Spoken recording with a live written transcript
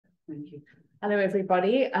Thank you. Hello,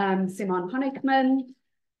 everybody. I'm Simone Honikman.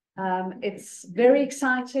 It's very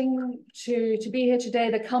exciting to be here today,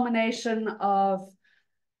 the culmination of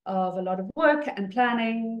a lot of work and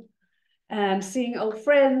planning and seeing old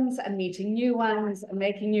friends and meeting new ones and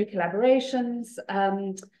making new collaborations.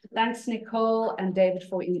 Thanks, Nicole and David,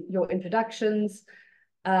 for your introductions.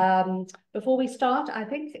 Before we start, I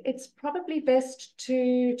think it's probably best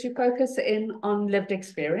to focus in on lived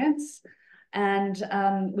experience. And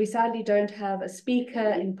we sadly don't have a speaker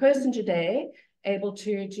in person today able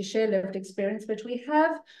to share lived experience, but we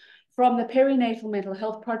have from the Perinatal Mental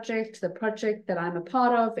Health Project, the project that I'm a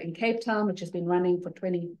part of in Cape Town, which has been running for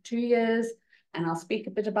 22 years, and I'll speak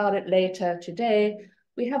a bit about it later today.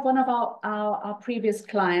 We have one of our previous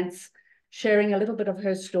clients sharing a little bit of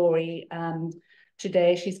her story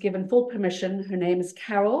today. She's given full permission. Her name is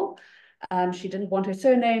Carol. She didn't want her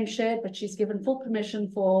surname shared, but she's given full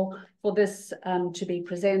permission for this to be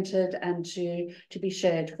presented and to be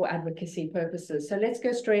shared for advocacy purposes. So let's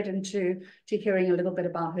go straight into hearing a little bit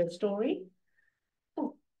about her story.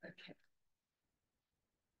 Oh, okay.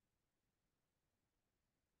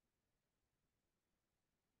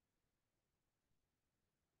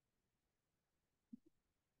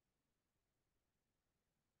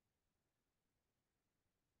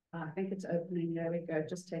 I think it's opening. There we go. It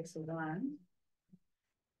just takes a while.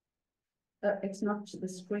 It's not the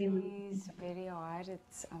screen. It's very hard.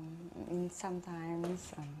 It's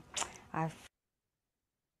sometimes I've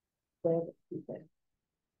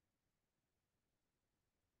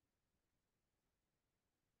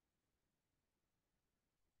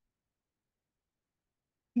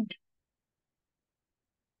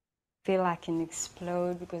feel I can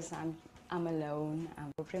explode because I'm alone.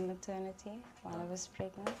 I'm pre-maternity while I was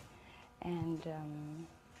pregnant, and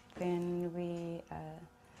then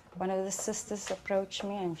one of the sisters approached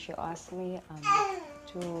me and she asked me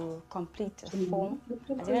to complete a form.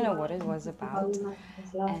 I didn't know what it was about,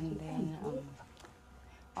 and then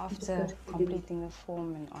after completing the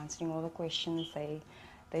form and answering all the questions,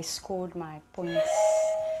 they scored my points,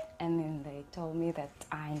 and then they told me that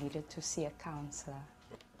I needed to see a counselor.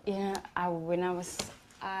 Yeah, I was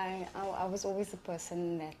always the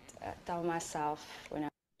person that tell myself when I.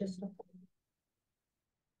 It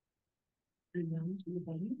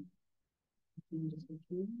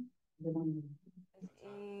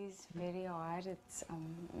is very hard. It's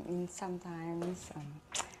sometimes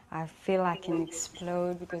I feel I can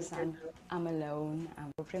explode because I'm alone.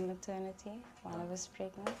 I'm pre-maternity while I was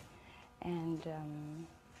pregnant, and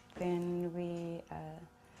then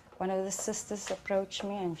one of the sisters approached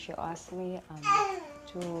me and she asked me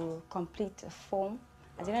to complete a form.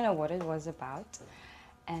 I didn't know what it was about,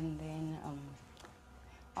 and then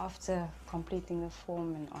after completing the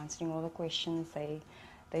form and answering all the questions,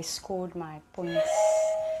 they scored my points,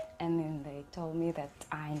 and then they told me that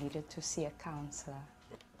I needed to see a counselor.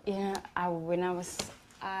 Yeah, I was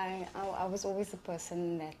always the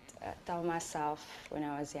person that tell myself when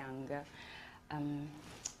I was younger,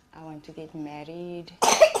 I want to get married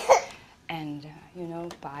and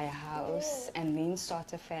buy a house and then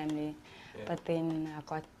start a family. Yeah. But then I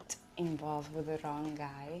got involved with the wrong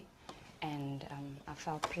guy, and I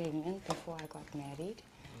fell pregnant before I got married.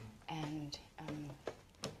 And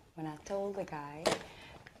when I told the guy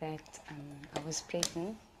that I was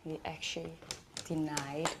pregnant, he actually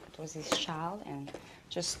denied it was his child and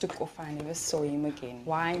just took off. I never saw him again.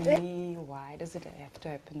 Why me? Why does it have to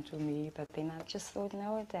happen to me? But then I just thought,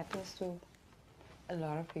 no, it happens to a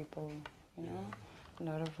lot of people, a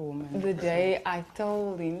lot of women. The day I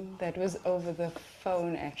told him, that was over the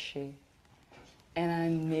phone actually. And I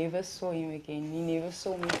never saw him again. He never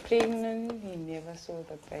saw me pregnant. He never saw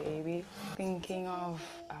the baby. Thinking of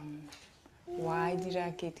why did I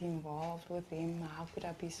get involved with him? How could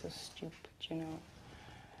I be so stupid,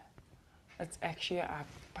 It's actually, I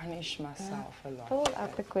punish myself a lot. Pull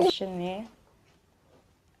out the questionnaire.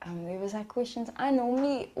 There was questions. I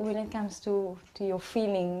normally, when it comes to your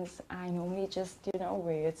feelings, I normally just,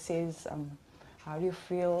 where it says, how do you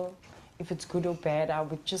feel? If it's good or bad, I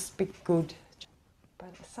would just pick good.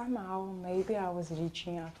 But somehow, maybe I was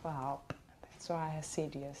reaching out for help. That's why I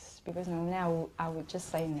said yes. Because now I would just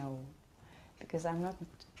say no. Because I'm not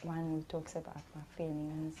one who talks about my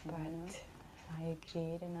feelings. But I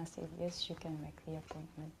agreed and I said, yes, you can make the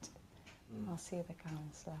appointment. I'll see the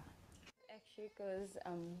counselor. Actually, because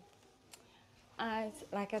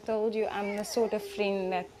like I told you, I'm the sort of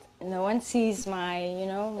friend that no one sees my,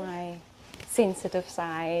 my sensitive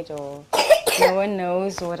side, or no one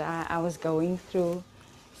knows what I was going through.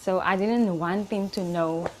 So I didn't want them to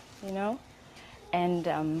know,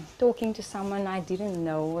 And talking to someone I didn't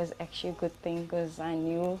know was actually a good thing, because I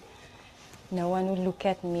knew no one would look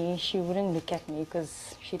at me. She wouldn't look at me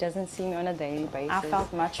because she doesn't see me on a daily basis. I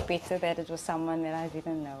felt much better that it was someone that I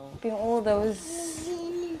didn't know. All those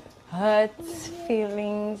hurts,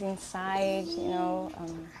 feelings inside, you know,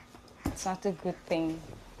 it's not a good thing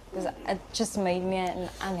because it just made me an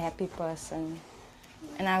unhappy person.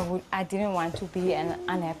 And I didn't want to be an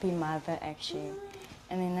unhappy mother, actually.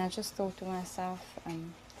 And then I just thought to myself,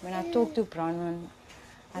 when I talked to Bronwyn,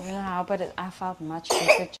 I don't know how, but I felt much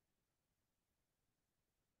better.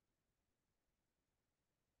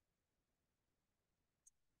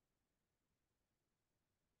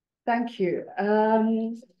 Thank you.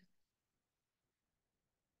 I'm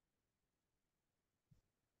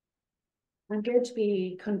going to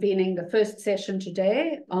be convening the first session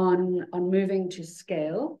today on moving to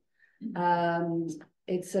scale.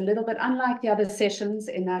 It's a little bit unlike the other sessions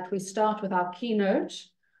in that we start with our keynote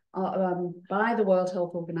by the World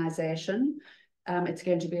Health Organization. It's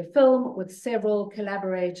going to be a film with several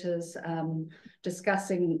collaborators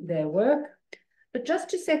discussing their work. But just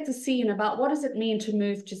to set the scene about what does it mean to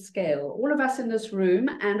move to scale, all of us in this room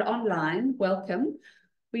and online, welcome.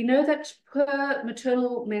 We know that poor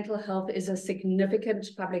maternal mental health is a significant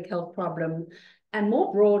public health problem and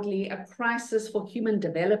more broadly, a crisis for human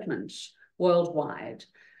development worldwide.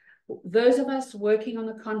 Those of us working on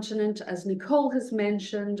the continent, as Nicole has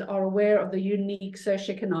mentioned, are aware of the unique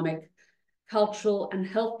socioeconomic, cultural and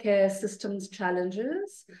healthcare systems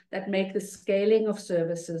challenges that make the scaling of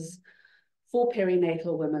services for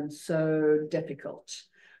perinatal women so difficult.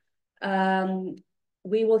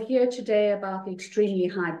 We will hear today about the extremely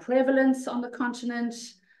high prevalence on the continent.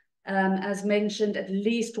 As mentioned, at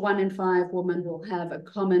least 1 in 5 women will have a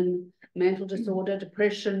common mental disorder,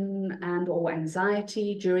 depression and/or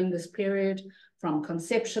anxiety during this period, from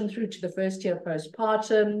conception through to the first year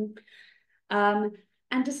postpartum.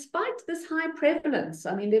 And despite this high prevalence,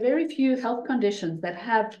 I mean, there are very few health conditions that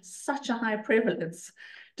have such a high prevalence.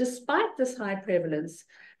 Despite this high prevalence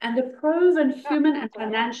and the proven human and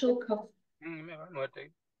financial costs,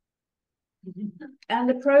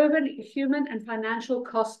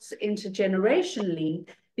 intergenerationally,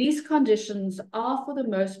 these conditions are for the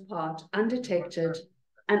most part undetected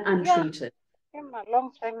and untreated.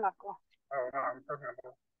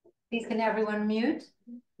 Please, can everyone mute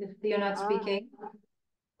if you're not speaking?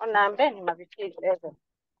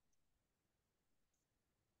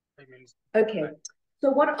 Okay, so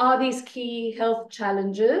what are these key health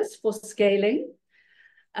challenges for scaling?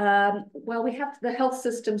 Well, we have the health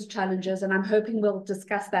systems challenges, and I'm hoping we'll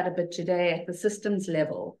discuss that a bit today at the systems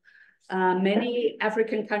level. Many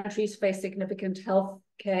African countries face significant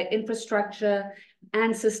healthcare infrastructure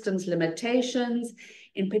and systems limitations,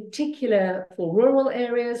 in particular for rural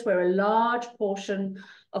areas where a large portion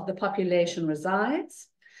of the population resides.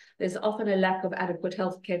 There's often a lack of adequate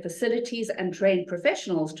healthcare facilities and trained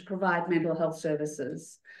professionals to provide mental health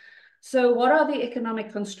services. So what are the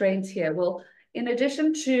economic constraints here? Well, in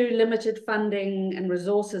addition to limited funding and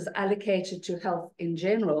resources allocated to health in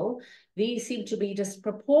general, these seem to be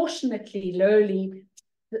disproportionately lowly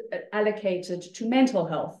allocated to mental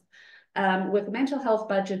health, with mental health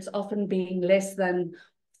budgets often being less than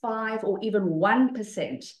 5 or even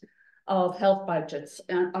 1% of health budgets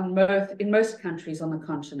in most countries on the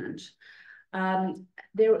continent.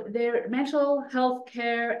 Their mental health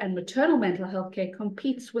care and maternal mental health care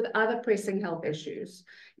competes with other pressing health issues,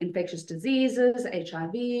 infectious diseases,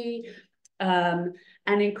 HIV,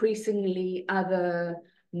 and increasingly other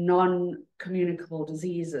non-communicable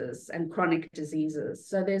diseases and chronic diseases.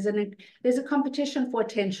 So there's a competition for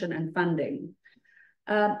attention and funding.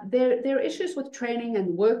 There are issues with training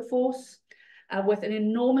and workforce, with an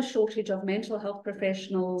enormous shortage of mental health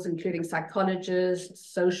professionals, including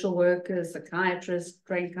psychologists, social workers, psychiatrists,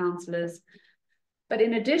 trained counselors. But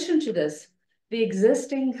in addition to this, the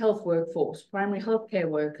existing health workforce, primary healthcare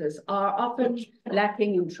workers, are often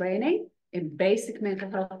lacking in training in basic mental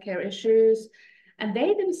health care issues, and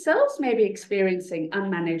they themselves may be experiencing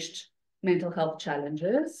unmanaged mental health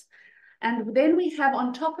challenges. And then we have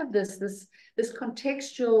on top of this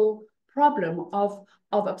contextual problem of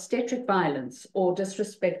obstetric violence or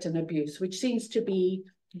disrespect and abuse, which seems to be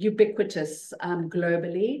ubiquitous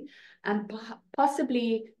globally and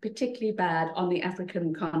possibly particularly bad on the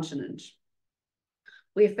African continent.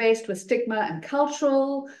 We're faced with stigma and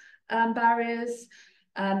cultural barriers.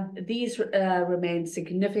 These remain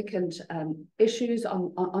significant issues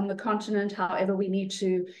on the continent. However, we need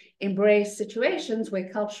to embrace situations where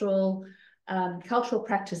cultural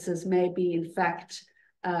practices may be, in fact,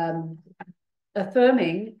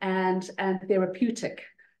 affirming and therapeutic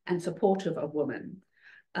and supportive of women.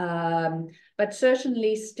 But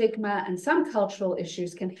certainly stigma and some cultural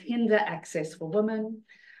issues can hinder access for women.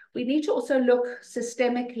 We need to also look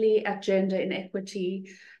systemically at gender inequity.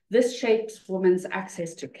 This shapes women's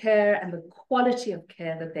access to care and the quality of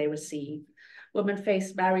care that they receive. Women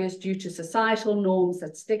face barriers due to societal norms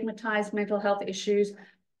that stigmatize mental health issues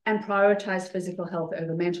and prioritize physical health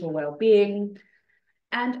over mental well-being.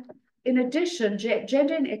 And in addition,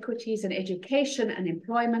 gender inequities in education and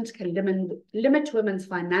employment can limit women's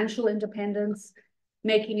financial independence,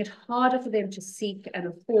 making it harder for them to seek and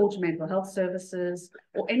afford mental health services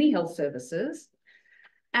or any health services.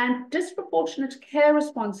 And disproportionate care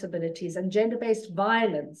responsibilities and gender-based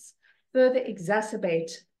violence further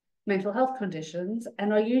exacerbate mental health conditions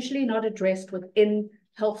and are usually not addressed within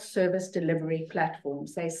health service delivery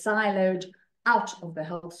platforms. They're siloed out of the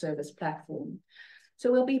health service platform.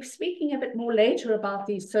 So we'll be speaking a bit more later about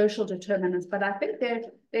these social determinants, but I think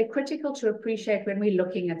they're critical to appreciate when we're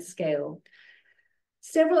looking at scale.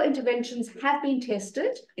 Several interventions have been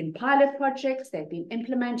tested in pilot projects, they've been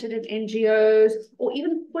implemented in NGOs, or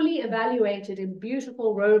even fully evaluated in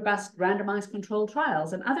beautiful, robust, randomized controlled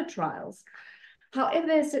trials and other trials.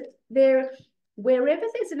 However, wherever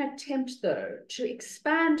there's an attempt, though, to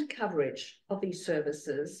expand coverage of these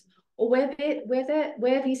services, or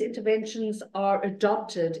where these interventions are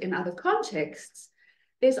adopted in other contexts,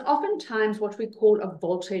 there's oftentimes what we call a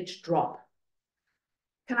voltage drop.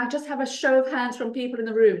 Can I just have a show of hands from people in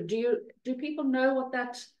the room? Do people know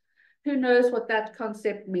who knows what that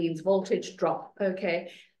concept means, voltage drop?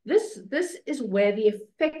 Okay, this is where the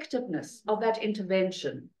effectiveness of that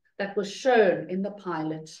intervention that was shown in the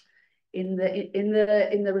pilot, in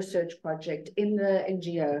the research project, in the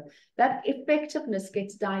NGO, that effectiveness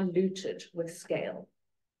gets diluted with scale,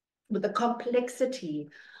 with the complexity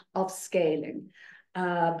of scaling.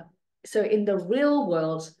 So in the real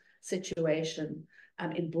world situation,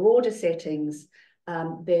 in broader settings,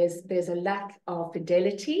 there's a lack of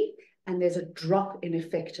fidelity and there's a drop in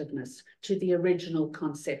effectiveness to the original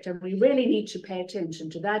concept. And we really need to pay attention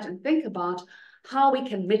to that and think about how we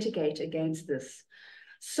can mitigate against this.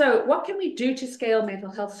 So what can we do to scale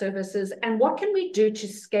mental health services, and what can we do to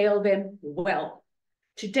scale them well?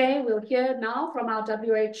 Today, we'll hear now from our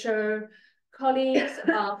WHO colleagues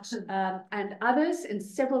about, and others in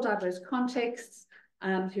several diverse contexts,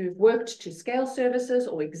 who've worked to scale services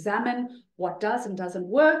or examine what does and doesn't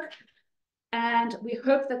work. And we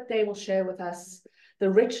hope that they will share with us the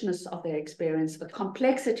richness of their experience, the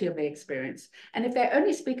complexity of their experience. And if they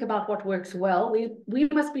only speak about what works well, we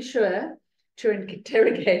must be sure to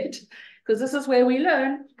interrogate, because this is where we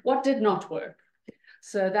learn what did not work.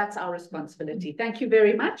 So that's our responsibility. Thank you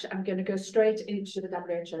very much. I'm going to go straight into the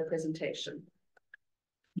WHO presentation.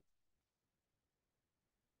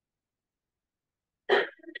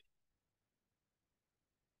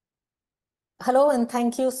 Hello, and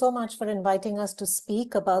thank you so much for inviting us to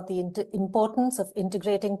speak about the importance of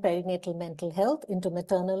integrating perinatal mental health into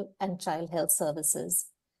maternal and child health services.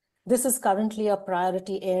 This is currently a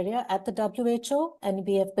priority area at the WHO, and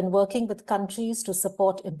we have been working with countries to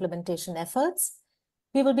support implementation efforts.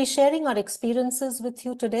 We will be sharing our experiences with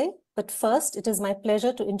you today, but first, it is my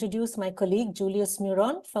pleasure to introduce my colleague, Julius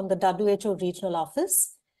Muron from the WHO Regional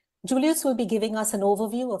Office. Julius will be giving us an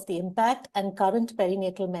overview of the impact and current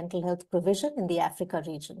perinatal mental health provision in the Africa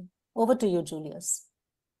region. Over to you, Julius.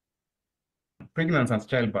 Pregnancy and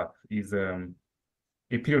childbirth is a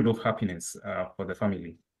period of happiness for the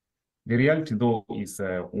family. The reality, though, is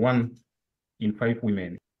 1 in 5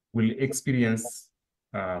 women will experience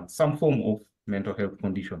some form of mental health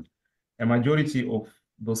condition. A majority of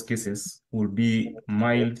those cases will be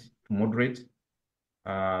mild to moderate,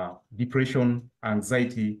 depression,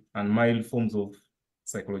 anxiety, and mild forms of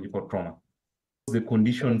psychological trauma. The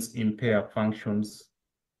conditions impair functions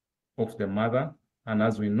of the mother, and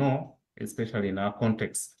as we know, especially in our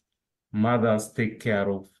context, mothers take care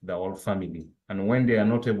of the whole family. And when they are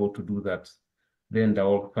not able to do that, then the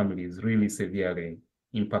whole family is really severely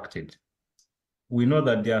impacted. We know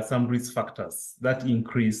that there are some risk factors that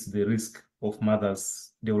increase the risk of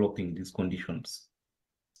mothers developing these conditions.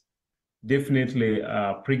 Definitely,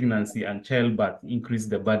 pregnancy and childbirth increase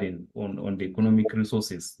the burden on the economic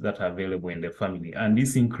resources that are available in the family. And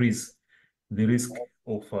this increases the risk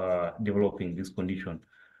of developing this condition.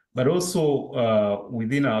 But also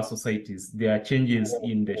within our societies, there are changes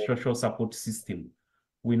in the social support system.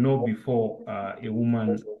 We know before a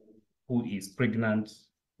woman who is pregnant,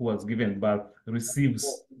 who has given birth,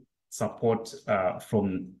 receives support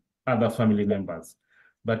from other family members.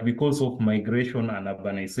 But because of migration and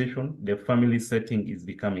urbanization, the family setting is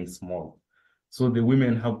becoming small. So the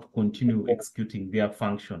women have to continue executing their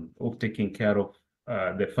function of taking care of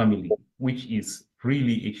the family, which is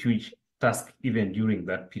really a huge task even during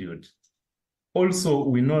that period. Also,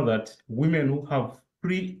 we know that women who have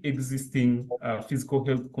pre-existing physical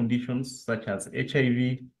health conditions such as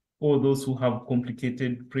HIV, or those who have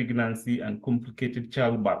complicated pregnancy and complicated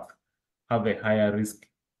childbirth have a higher risk.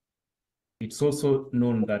 It's also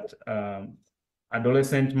known that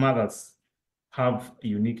adolescent mothers have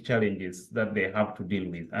unique challenges that they have to deal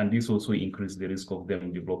with, and this also increases the risk of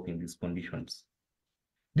them developing these conditions.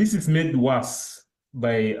 This is made worse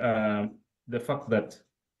by the fact that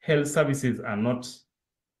health services are not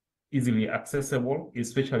easily accessible,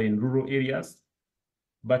 especially in rural areas,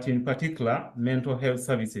 but in particular, mental health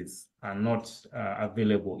services are not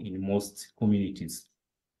available in most communities.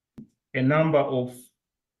 A number of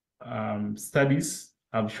studies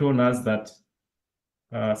have shown us that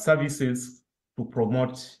services to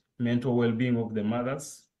promote mental well-being of the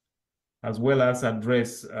mothers, as well as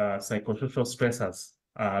address psychosocial stressors,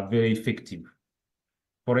 are very effective.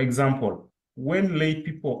 For example, when lay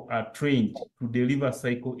people are trained to deliver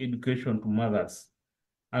psychoeducation to mothers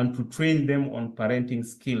and to train them on parenting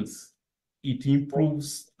skills, it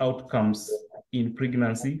improves outcomes in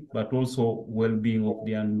pregnancy, but also well-being of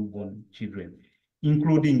their newborn children,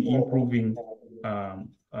 including improving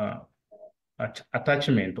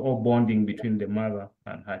attachment or bonding between the mother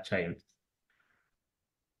and her child.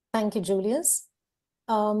 Thank you, Julius.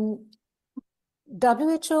 WHO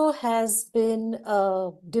has been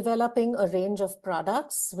developing a range of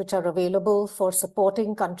products which are available for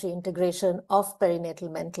supporting country integration of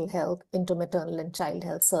perinatal mental health into maternal and child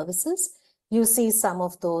health services. You see some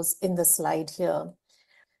of those in the slide here.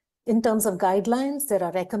 In terms of guidelines, there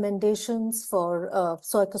are recommendations for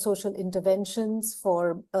psychosocial interventions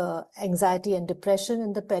for anxiety and depression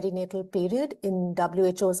in the perinatal period in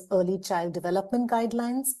WHO's early child development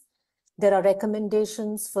guidelines. There are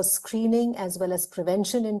recommendations for screening as well as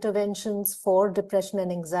prevention interventions for depression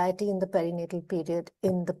and anxiety in the perinatal period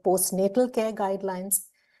in the postnatal care guidelines.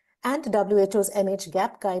 And WHO's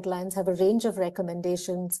MH-GAP guidelines have a range of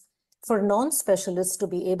recommendations for non-specialists to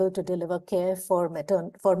be able to deliver care for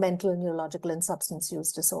mental, neurological, and substance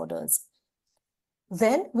use disorders.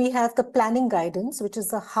 Then we have the planning guidance, which is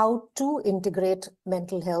the how to integrate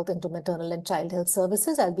mental health into maternal and child health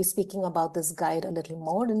services. I'll be speaking about this guide a little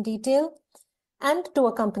more in detail. And to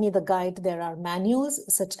accompany the guide, there are manuals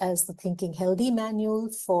such as the Thinking Healthy manual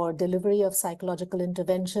for delivery of psychological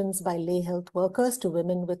interventions by lay health workers to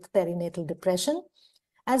women with perinatal depression,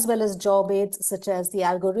 as well as job aids such as the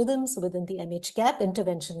algorithms within the MH-GAP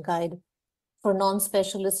intervention guide for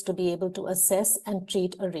non-specialists to be able to assess and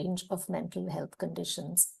treat a range of mental health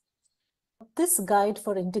conditions. This guide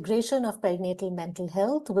for integration of perinatal mental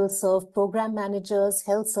health will serve program managers,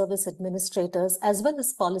 health service administrators, as well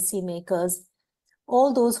as policymakers,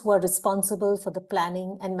 all those who are responsible for the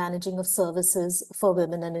planning and managing of services for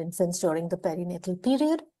women and infants during the perinatal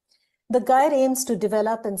period. The guide aims to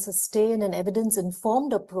develop and sustain an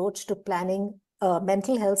evidence-informed approach to planning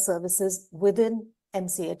mental health services within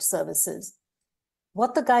MCH services.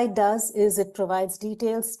 What the guide does is it provides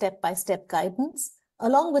detailed step-by-step guidance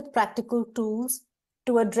along with practical tools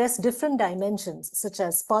to address different dimensions such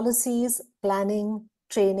as policies, planning,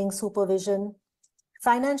 training, supervision,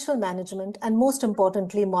 financial management, and most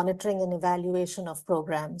importantly, monitoring and evaluation of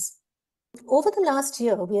programs. Over the last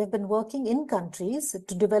year, we have been working in countries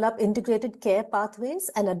to develop integrated care pathways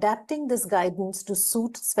and adapting this guidance to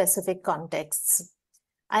suit specific contexts.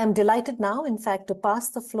 I am delighted now, in fact, to pass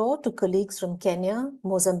the floor to colleagues from Kenya,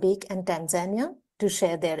 Mozambique, and Tanzania to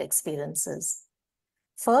share their experiences.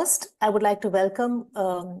 First, I would like to welcome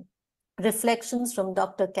reflections from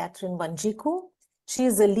Dr. Catherine Wanjiku. She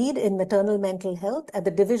is the lead in maternal mental health at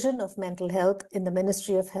the Division of Mental Health in the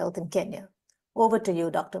Ministry of Health in Kenya. Over to you,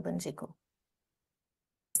 Dr. Wanjiku.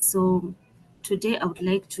 So today I would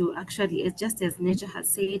like to actually, just as Neerja has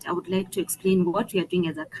said, I would like to explain what we are doing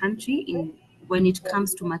as a country when it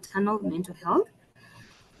comes to maternal mental health.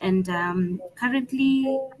 And currently,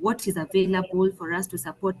 what is available for us to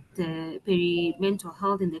support the peri-mental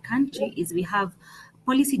health in the country is we have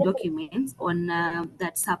policy documents on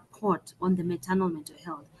that support on the maternal mental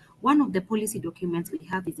health. One of the policy documents we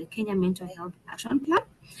have is the Kenya Mental Health Action Plan,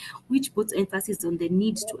 which puts emphasis on the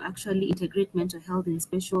need to actually integrate mental health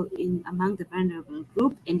among the vulnerable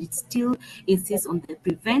group, and it still insists on the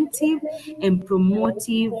preventive and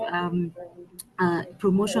promotive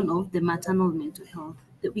promotion of the maternal mental health.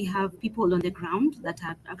 That we have people on the ground that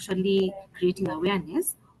are actually creating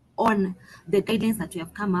awareness on the guidelines that we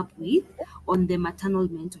have come up with on the maternal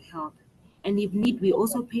mental health. And if need, we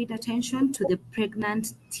also paid attention to the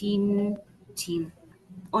pregnant teen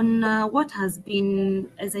On what has been,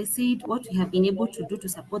 as I said, what we have been able to do to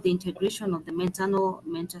support the integration of the maternal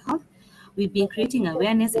mental health, we've been creating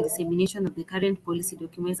awareness and dissemination of the current policy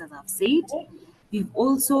documents, as I've said. We've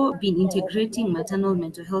also been integrating maternal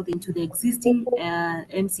mental health into the existing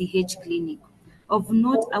MCH clinic. Of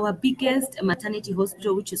note, our biggest maternity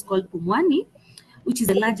hospital, which is called Pumwani, which is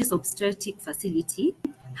the largest obstetric facility,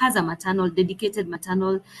 has a dedicated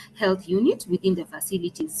maternal health unit within the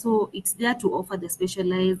facility. So it's there to offer the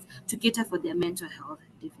specialized, to cater for their mental health,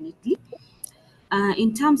 definitely.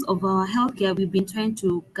 In terms of our healthcare, we've been trying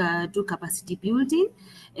to do capacity building,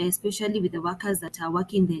 especially with the workers that are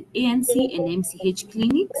working in the ANC and MCH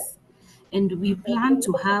clinics. And we plan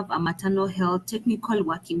to have a maternal health technical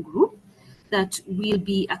working group that will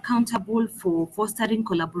be accountable for fostering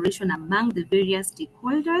collaboration among the various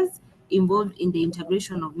stakeholders involved in the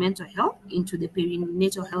integration of mental health into the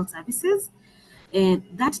perinatal health services.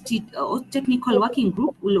 That technical working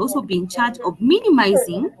group will also be in charge of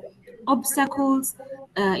minimizing obstacles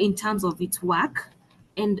in terms of its work.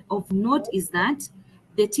 And of note is that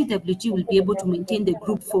the TWG will be able to maintain the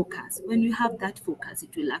group focus. When you have that focus,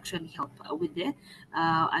 it will actually help with the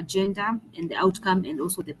agenda and the outcome and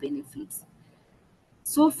also the benefits.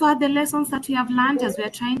 So far, the lessons that we have learned as we are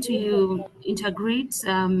trying to integrate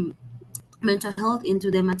mental health into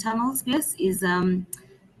the maternal space is there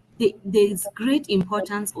is great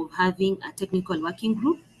importance of having a technical working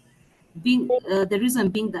group. The reason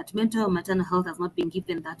being that maternal health has not been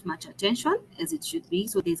given that much attention as it should be,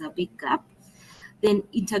 so there's a big gap. Then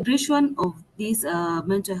integration of this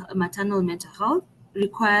maternal mental health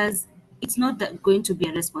requires, it's not that going to be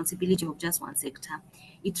a responsibility of just one sector.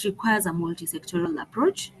 It requires a multi-sectoral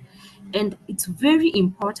approach, and it's very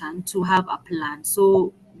important to have a plan.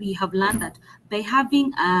 So we have learned that by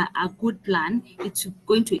having a good plan, it's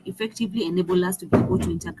going to effectively enable us to be able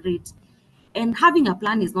to integrate. And having a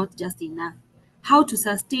plan is not just enough. How to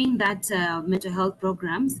sustain that mental health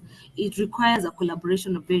programs, it requires a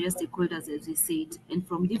collaboration of various stakeholders, as we said, and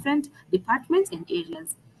from different departments and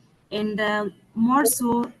areas. And more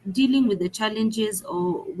so, dealing with the challenges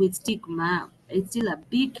or with stigma, it's still a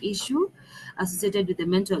big issue associated with the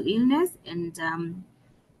mental illness, and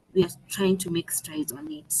we are trying to make strides on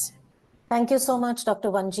it. Thank you so much, Dr.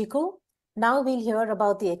 Wanjiku. Now we'll hear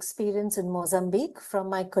about the experience in Mozambique from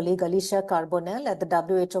my colleague Alicia Carbonell at the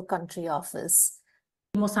WHO Country Office.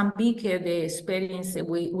 In Mozambique, the experience,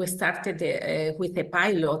 we started with a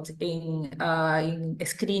pilot in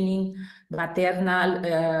screening maternal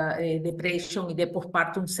depression in the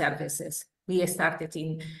postpartum services. We started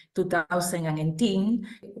in 2018.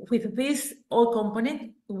 With this all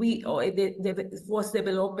component, was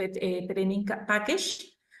developed a training package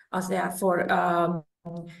for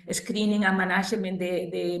screening and management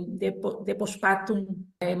the postpartum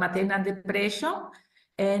maternal depression.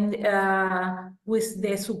 And with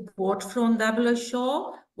the support from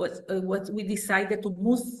WHO, what we decided to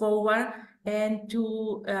move forward and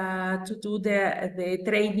to do the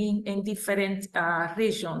training in different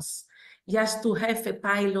regions, just to have a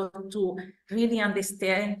pilot to really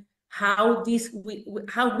understand how we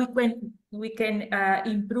can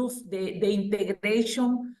improve the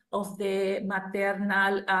integration of the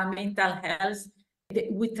maternal mental health.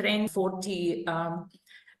 We trained 40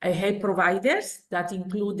 health providers that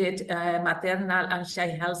included maternal and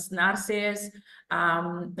child health nurses,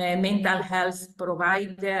 mental health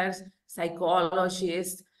providers,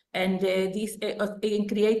 psychologists, and this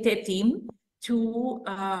created a team to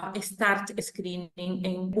start screening.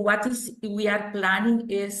 And what we are planning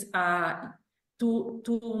is to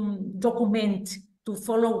document, to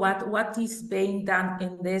follow what is being done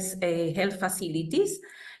in these health facilities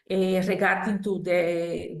regarding to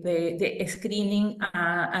the screening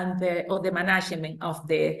and the management of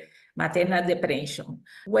the maternal depression.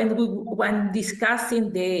 When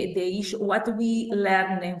discussing the issue, what we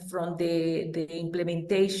learned from the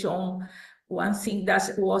implementation, one thing that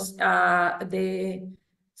was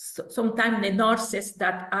sometimes the nurses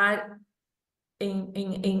that are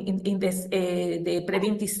in this, the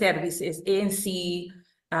preventive services, ANC,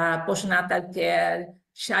 postnatal care,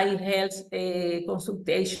 child health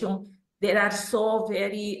consultation, they are so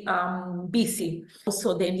very busy.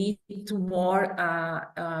 Also, they need to more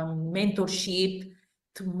mentorship,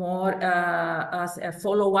 to more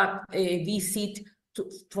follow-up visit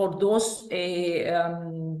for those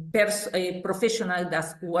professionals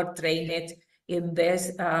that were trained in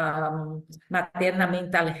this maternal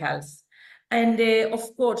mental health. And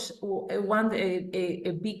of course,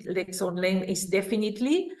 a big lesson learned is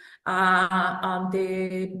definitely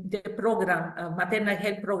the program, maternal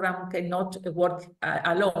health program cannot work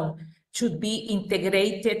alone. should be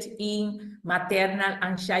integrated in maternal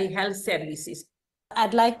and child health services.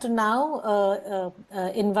 I'd like to now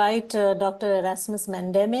invite Dr. Erasmus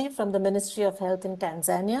Mndeme from the Ministry of Health in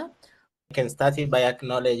Tanzania. I can start it by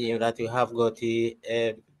acknowledging that we have got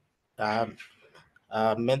a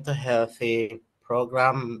mental health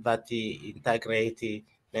program that integrates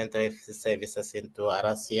mental health services into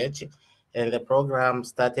RCH. And the program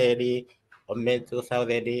started on May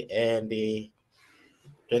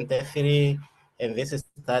 2023. And this is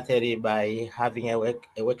started by having a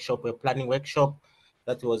planning workshop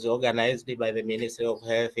that was organized by the Ministry of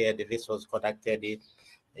Health, and this was conducted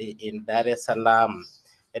in Dar es Salaam.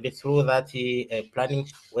 And through that planning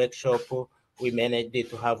workshop, we managed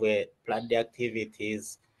to have planned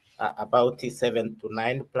activities, about 7 to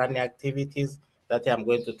 9 planning activities that I'm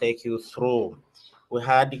going to take you through. We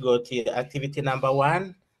had got activity number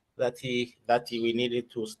 1 that we needed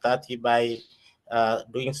to start by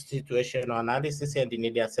doing situational analysis and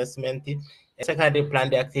need assessment. A second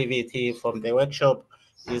planned activity from the workshop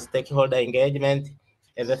is stakeholder engagement.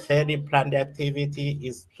 And the third planned activity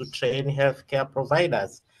is to train healthcare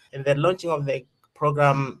providers. And the launching of the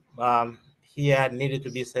program here needed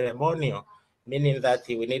to be ceremonial, meaning that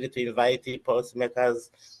we needed to invite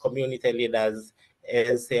policymakers, community leaders,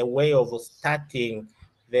 as a way of starting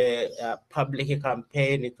the public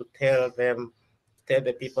campaign to tell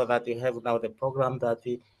the people that we have now the program, that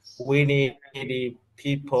we need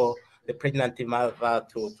people, the pregnant mother,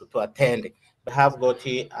 to attend. We have got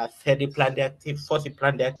a 40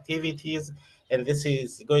 planned activities, and this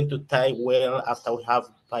is going to tie well after we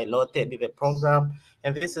have piloted the program.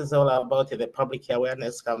 And this is all about the public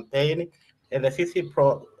awareness campaign. And the 50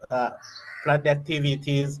 planned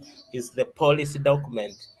activities is the policy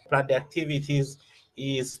document. Planned activities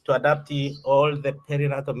is to adapt all the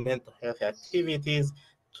perinatal mental health activities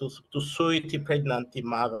to suit pregnant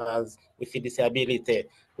mothers with disability.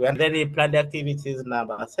 We are then planned activities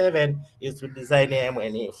number 7 is to design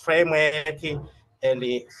a framework and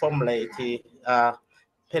formulate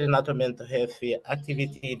perinatal mental health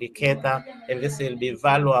activity indicator, and this will be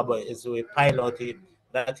valuable as we pilot it.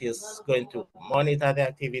 That is going to monitor the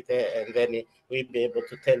activity, and then we'll be able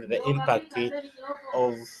to tell the impact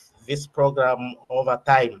of this program over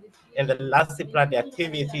time. And the last planned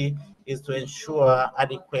activity is to ensure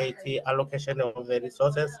adequate allocation of the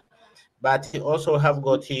resources, but we also have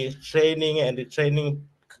got training and the training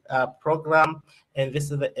program, and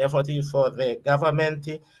this is the effort for the government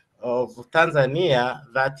of Tanzania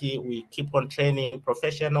that we keep on training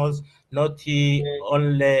professionals, not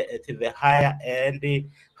only at the higher end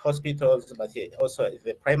hospitals, but also at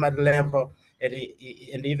the primary level.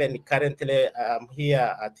 And even currently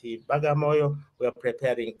here at Bagamoyo, we are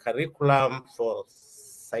preparing curriculum for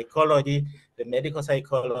psychology, the medical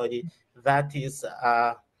psychology, that is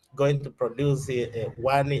going to produce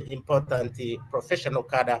one important professional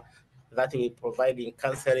cadre that will provide in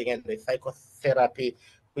counseling and the psychotherapy.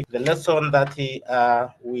 With the lesson that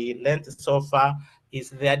we learned so far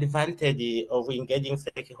is the advantage of engaging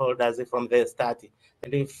stakeholders from the start.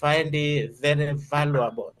 And we find very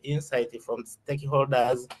valuable insight from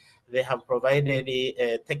stakeholders. They have provided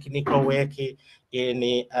technical work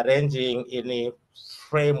in arranging in a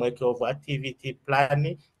framework of activity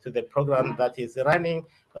planning to the program that is running,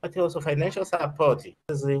 but also financial support.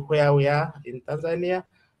 This is where we are in Tanzania.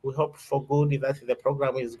 We hope for good that the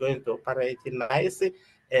program is going to operate nice,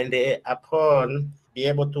 and upon be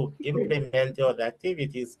able to implement all the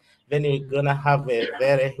activities, then we're gonna have a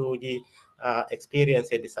very huge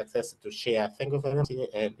experience and success to share. Thank you very much,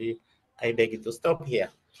 and I beg you to stop here.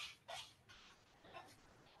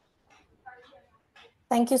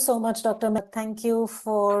 Thank you so much, Dr. Thank you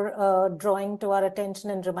for drawing to our attention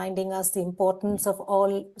and reminding us the importance of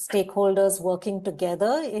all stakeholders working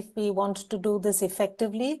together if we want to do this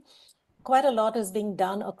effectively. Quite a lot is being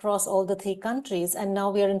done across all the 3 countries, and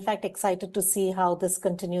now we are in fact excited to see how this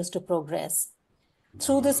continues to progress.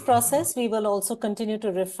 Through this process, we will also continue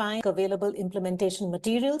to refine available implementation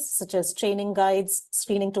materials, such as training guides,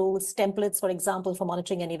 screening tools, templates, for example, for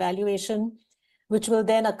monitoring and evaluation, which will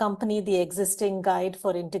then accompany the existing guide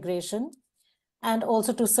for integration, and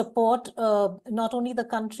also to support not only the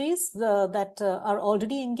countries that are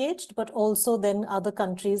already engaged, but also then other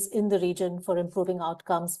countries in the region for improving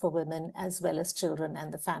outcomes for women as well as children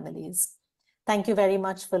and the families. Thank you very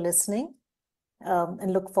much for listening,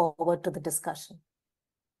 and look forward to the discussion.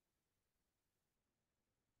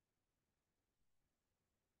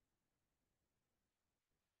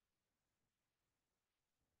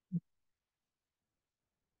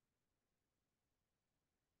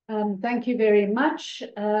 Thank you very much.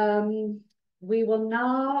 I will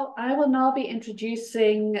now be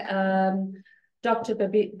introducing Dr.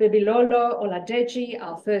 Bibilola Oladeji,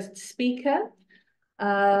 our first speaker.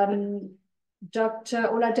 Dr.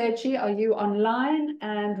 Oladeji, are you online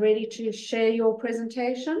and ready to share your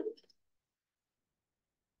presentation?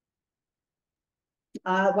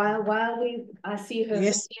 I see her.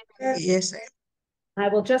 Yes, yes. I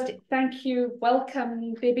will just thank you.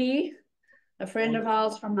 Welcome, Bibi, a friend of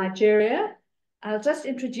ours from Nigeria. I'll just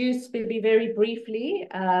introduce Bibi very briefly.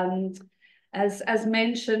 As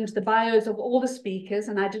mentioned, the bios of all the speakers,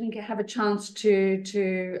 and I didn't have a chance to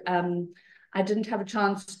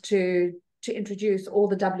introduce all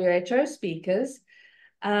the WHO speakers,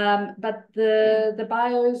 but the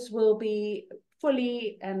bios will be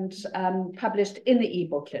fully and published in the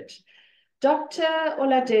e-booklet. Dr.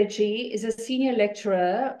 Oladeji is a senior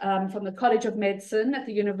lecturer from the College of Medicine at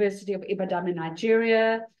the University of Ibadan in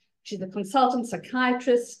Nigeria. She's a consultant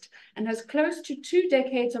psychiatrist and has close to 2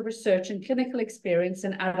 decades of research and clinical experience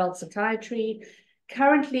in adult psychiatry,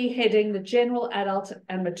 currently heading the General Adult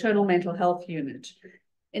and Maternal Mental Health Unit.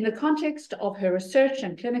 In the context of her research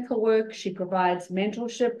and clinical work, she provides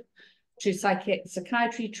mentorship to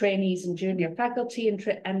psychiatry trainees and junior faculty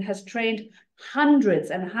and has trained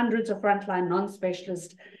hundreds and hundreds of frontline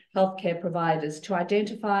non-specialist healthcare providers to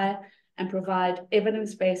identify and provide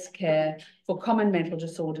evidence-based care for common mental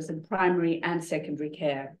disorders in primary and secondary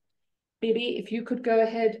care. Bibi, if you could go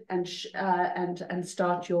ahead and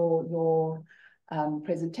start your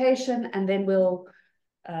presentation, and then we'll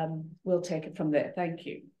take it from there. Thank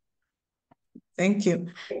you. Thank you.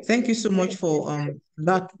 Thank you so much for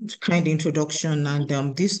that kind introduction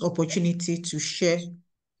and this opportunity to share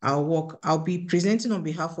our work. I'll be presenting on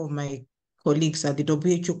behalf of my colleagues at the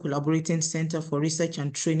WHO Collaborating Center for Research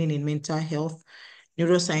and Training in Mental Health,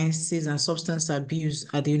 Neurosciences, and Substance Abuse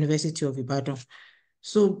at the University of Ibadan.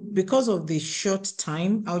 So because of the short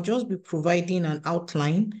time, I'll just be providing an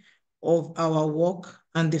outline of our work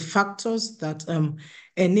and the factors that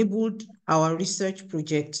enabled our research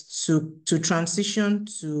project to transition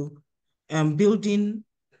to building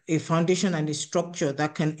a foundation and a structure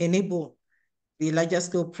that can enable the larger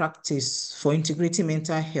scale practice for integrating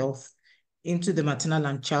mental health into the maternal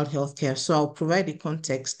and child health care. So I'll provide the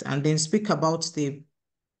context and then speak about the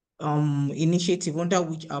initiative under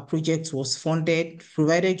which our project was funded,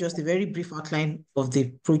 provided just a very brief outline of the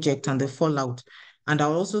project and the fallout. And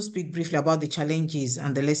I'll also speak briefly about the challenges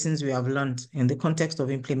and the lessons we have learned in the context of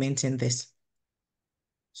implementing this.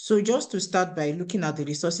 So just to start by looking at the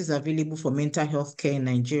resources available for mental health care in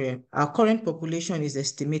Nigeria, our current population is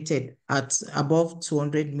estimated at above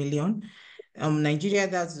 200 million. Nigeria,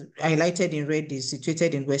 that's highlighted in red, is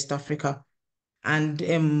situated in West Africa.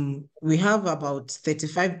 And we have about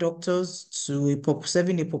 35 doctors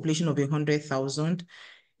serving a population of 100,000,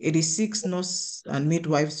 86 nurses and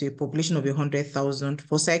midwives to a population of 100,000.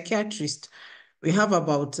 For psychiatrists, we have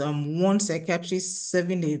about 1 psychiatrist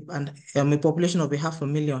serving a population of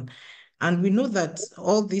 500,000. And we know that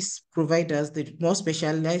all these providers, the more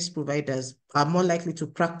specialized providers, are more likely to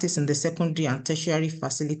practice in the secondary and tertiary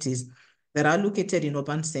facilities that are located in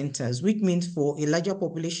urban centers, which means for a larger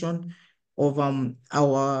population of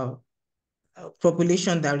our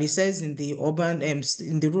population that resides in the urban,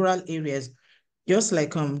 in the rural areas, just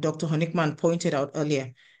like Dr. Honikman pointed out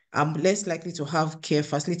earlier, are less likely to have care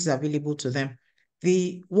facilities available to them.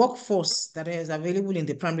 The workforce that is available in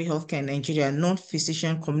the primary healthcare in Nigeria are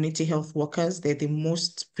non-physician community health workers. They're the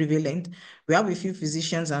most prevalent. We have a few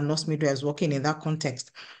physicians and nurse midwives working in that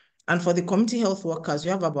context. And for the community health workers,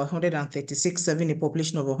 we have about 136 serving a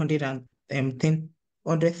population of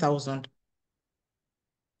 100,000.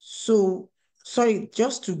 So, sorry,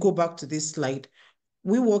 just to go back to this slide,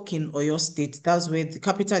 we work in Oyo State. That's where the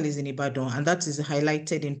capital is in Ibadan, and that is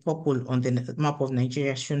highlighted in purple on the map of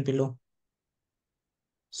Nigeria shown below.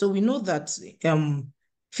 So we know that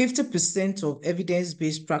 50% of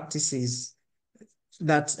evidence-based practices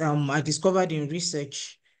that are discovered in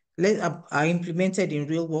research are implemented in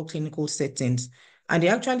real-world clinical settings, and it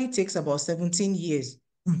actually takes about 17 years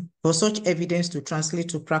for such evidence to translate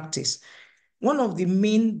to practice. One of the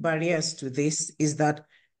main barriers to this is that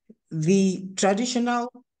the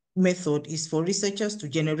traditional method is for researchers to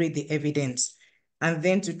generate the evidence and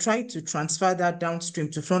then to try to transfer that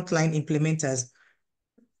downstream to frontline implementers.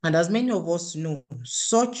 And as many of us know,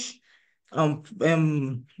 such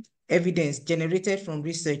evidence generated from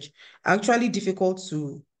research are actually difficult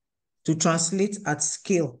to translate at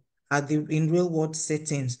scale in real-world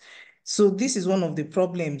settings. So this is one of the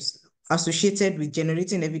problems associated with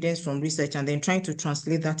generating evidence from research and then trying to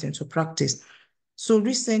translate that into practice. So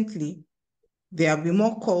recently, there have been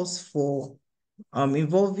more calls for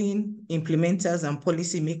involving implementers and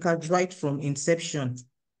policymakers right from inception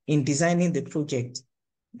in designing the project.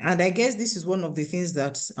 And I guess this is one of the things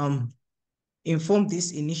that informed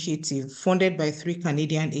this initiative funded by 3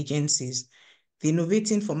 Canadian agencies, the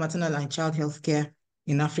Innovating for Maternal and Child Healthcare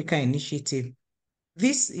in Africa initiative.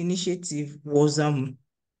 This initiative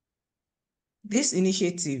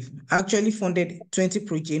actually funded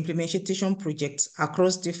 20 implementation projects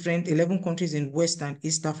across 11 countries in West and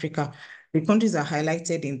East Africa. The countries are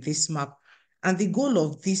highlighted in this map. And the goal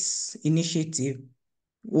of this initiative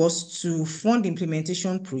was to fund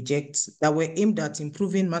implementation projects that were aimed at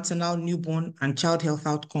improving maternal, newborn, and child health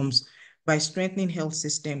outcomes by strengthening health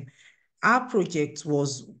system. Our project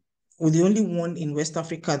was the only one in West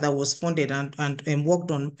Africa that was funded and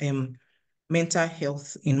worked on mental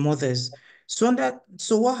health in mothers. So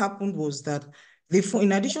what happened was that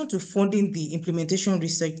in addition to funding the implementation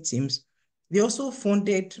research teams, they also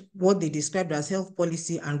funded what they described as health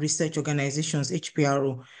policy and research organizations,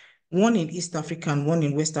 HPRO, one in East Africa and one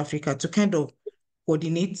in West Africa, to kind of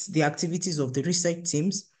coordinate the activities of the research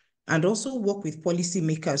teams and also work with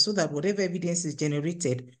policymakers so that whatever evidence is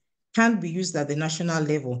generated can be used at the national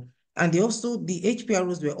level. And the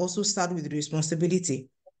HPROs were also started with the responsibility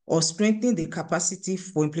of strengthening the capacity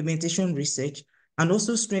for implementation research and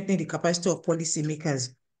also strengthening the capacity of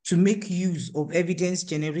policymakers to make use of evidence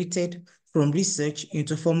generated from research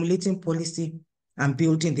into formulating policy and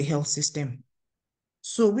building the health system.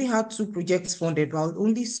 So we had 2 projects funded, but I'll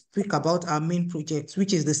only speak about our main project,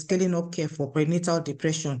 which is the scaling up care for perinatal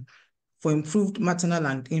depression for improved maternal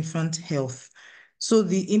and infant health. So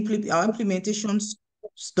our implementation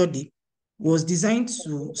study was designed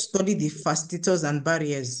to study the facilitators and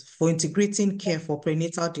barriers for integrating care for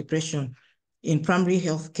perinatal depression in primary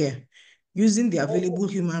health care, using the available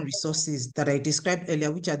human resources that I described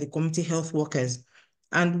earlier, which are the community health workers.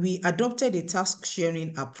 And we adopted a task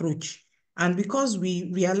sharing approach. And because we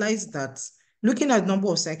realized that looking at the number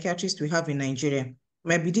of psychiatrists we have in Nigeria,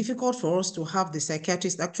 might be difficult for us to have the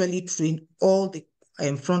psychiatrists actually train all the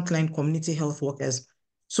frontline community health workers.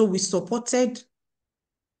 So we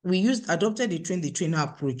adopted a train-the-trainer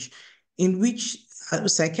approach in which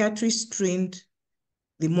psychiatrists trained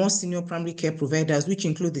the more senior primary care providers, which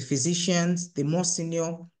include the physicians, the more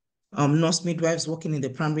senior nurse midwives working in the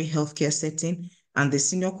primary healthcare setting, and the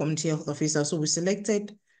senior community health officers. So we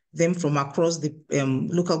selected them from across the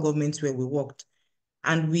local governments where we worked.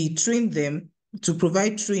 And we trained them to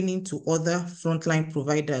provide training to other frontline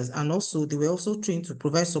providers. And also, they were also trained to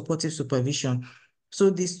provide supportive supervision. So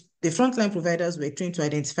the frontline providers were trained to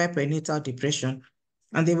identify perinatal depression.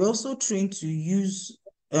 And they were also trained to use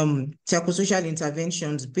psychosocial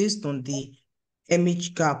interventions based on the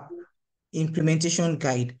MHGAP implementation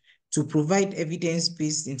guide to provide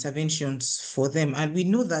evidence-based interventions for them. And we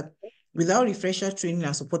know that without refresher training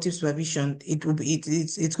and supportive supervision,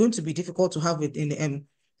 it's going to be difficult to have it in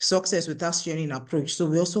success with task sharing approach. So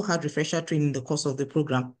we also had refresher training in the course of the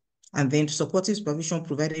program, and then supportive supervision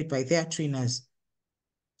provided by their trainers.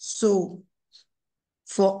 So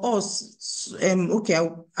for us, okay,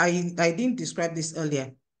 I didn't describe this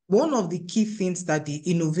earlier. One of the key things that the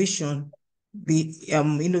innovation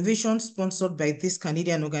sponsored by this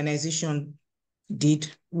Canadian organization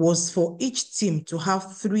did was for each team to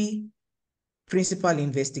have 3 principal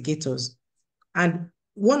investigators. And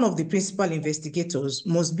one of the principal investigators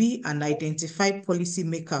must be an identified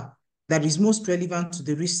policymaker that is most relevant to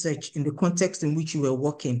the research in the context in which you were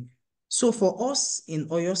working. So for us in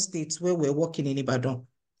Oyo State, where we're working in Ibadan,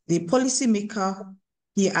 the policymaker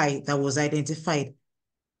PI that was identified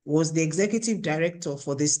was the executive director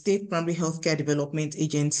for the State Primary Healthcare Development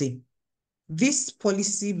Agency. This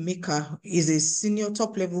policymaker is a senior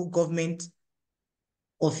top-level government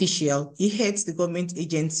official. He heads the government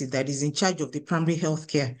agency that is in charge of the primary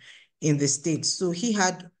healthcare in the state. So he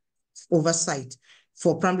had oversight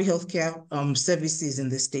for primary healthcare services in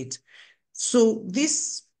the state. So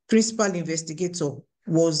this principal investigator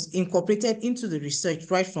was incorporated into the research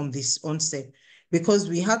right from this onset, because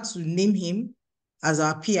we had to name him as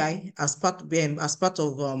our PI as part of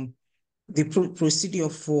the procedure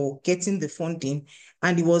for getting the funding,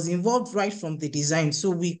 and he was involved right from the design. So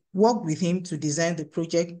we worked with him to design the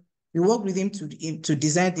project. We worked with him to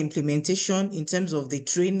design the implementation in terms of the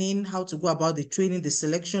training, how to go about the training, the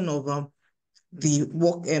selection of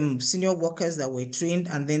the senior workers that were trained,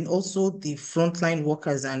 and then also the frontline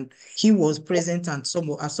workers. And he was present at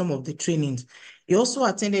some of the trainings. He also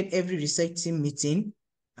attended every research team meeting,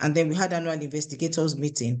 and then we had annual investigators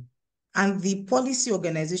meeting. And the policy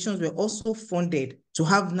organizations were also funded to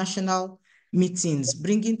have national meetings,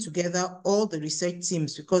 bringing together all the research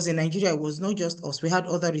teams, because in Nigeria, it was not just us. We had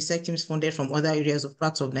other research teams funded from other areas of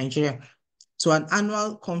parts of Nigeria, to an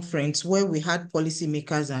annual conference where we had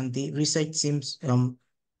policymakers and the research teams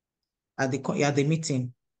at the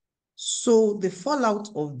meeting. So the fallout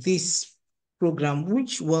of this program,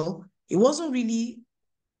 which, well, it wasn't really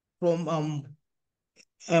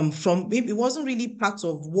it wasn't really part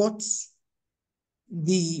of what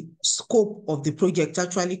the scope of the project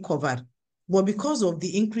actually covered. But because of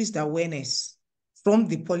the increased awareness from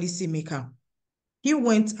the policymaker, he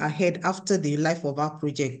went ahead after the life of our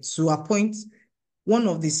project to appoint one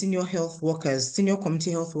of the senior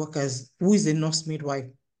community health workers, who is a nurse midwife,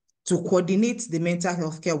 to coordinate the mental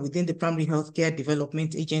health care within the primary healthcare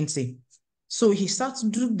development agency. So he starts to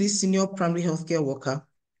do this senior primary healthcare worker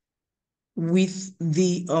with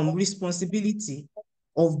the responsibility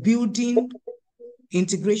of building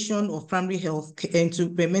integration of primary health into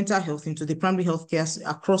mental health into the primary health care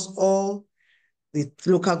across all the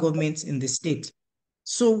local governments in the state.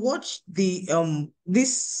 So what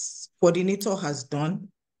this coordinator has done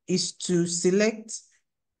is to select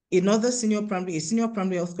a senior primary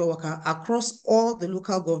healthcare worker across all the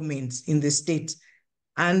local governments in the state.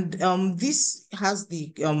 And this has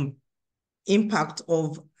the impact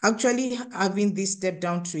of actually having these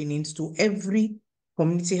step-down trainings to every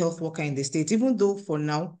community health worker in the state, even though for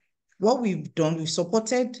now, what we've done, we've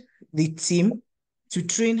supported the team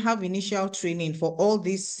to have initial training for all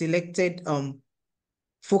these selected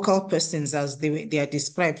focal persons, as they are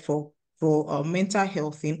described, for mental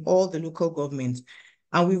health in all the local governments.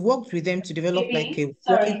 And we worked with them to develop like a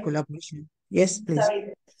working collaboration. Yes, please.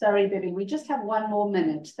 Sorry, Bibi, we just have one more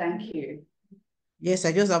minute. Thank you. Yes,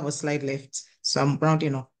 I just have a slide left, so I'm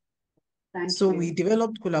rounding up. Thank so you. We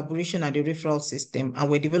developed collaboration and the referral system, and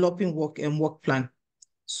we're developing work plan.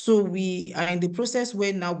 So we are in the process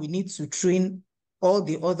where now we need to train all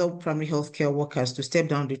the other primary healthcare workers to step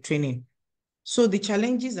down the training. So the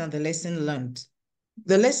challenges and the lesson learned.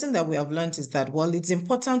 The lesson that we have learned is that, well, it's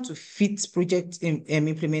important to fit project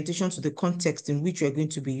implementation to the context in which we're going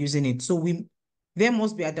to be using it. So there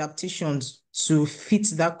must be adaptations to fit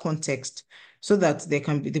that context so that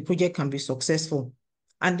the project can be successful.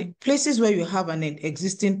 And the places where you have an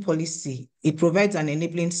existing policy, it provides an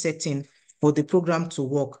enabling setting for the program to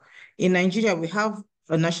work. In Nigeria, we have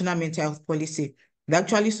a national mental health policy that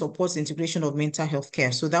actually supports integration of mental health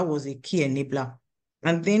care. So that was a key enabler.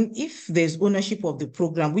 And then if there's ownership of the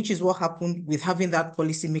program, which is what happened with having that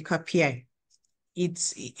policymaker PI,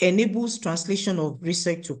 it enables translation of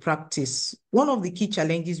research to practice. One of the key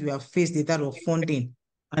challenges we have faced is that of funding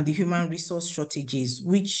and the human resource shortages,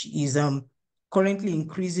 which is currently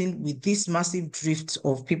increasing with this massive drift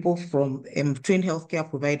of people from trained healthcare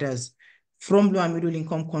providers from low and middle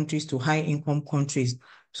income countries to high income countries.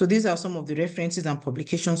 So these are some of the references and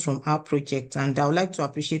publications from our project, and I would like to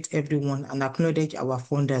appreciate everyone and acknowledge our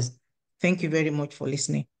funders. Thank you very much for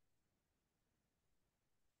listening.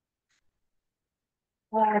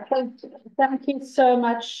 Thank you so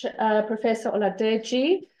much, Professor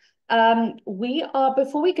Oladeji.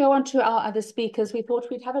 Before we go on to our other speakers, we thought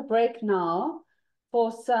we'd have a break now for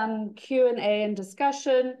some Q&A and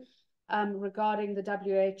discussion regarding the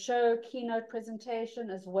WHO keynote presentation,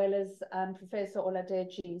 as well as Professor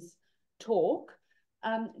Oladeji's talk.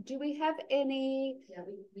 Do we have any? Yeah,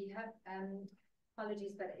 we have,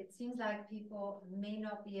 apologies, but it seems like people may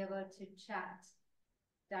not be able to chat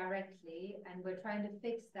directly, and we're trying to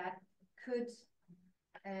fix that.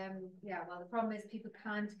 The problem is people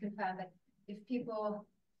can't confirm, but if people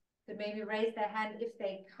could maybe raise their hand if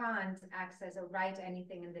they can't access or write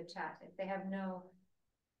anything in the chat, if they have no,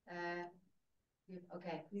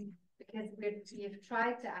 okay, because we've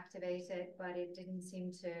tried to activate it, but it didn't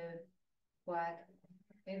seem to work.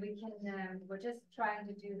 Maybe we can, we're just trying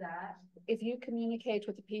to do that. If you communicate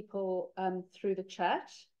with the people through the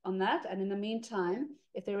chat on that, and in the meantime,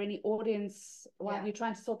 if there are any audience, while you're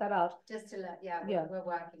trying to sort that out. Just to let, we're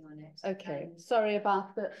working on it. Okay, sorry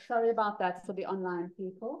about that for the online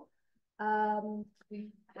people.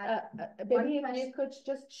 Maybe if you could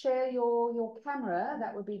just share your camera,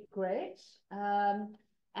 that would be great.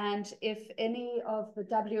 And if any of the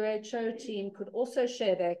WHO team could also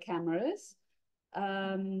share their cameras.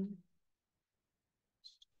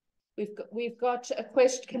 We've got a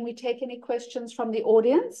question. Can we take any questions from the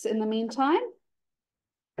audience in the meantime?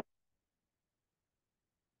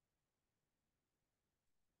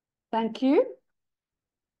 Thank you.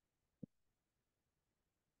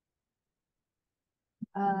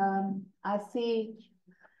 I see.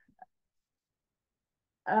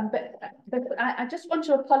 But I just want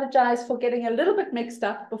to apologize for getting a little bit mixed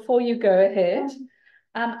up before you go ahead.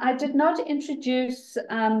 I did not introduce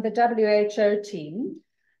the WHO team,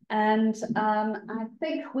 and I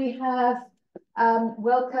think we have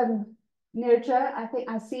welcome Neerja. I think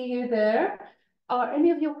I see you there. Are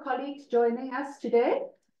any of your colleagues joining us today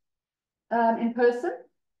in person?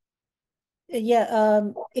 Yeah,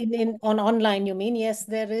 on online, you mean? Yes,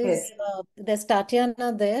 there is. Yes. There's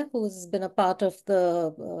Tatiana there, who's been a part of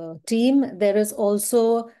the team. There is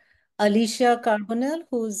also Alicia Carbonell,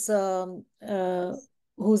 who's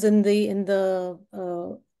in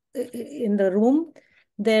the room.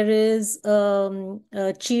 There is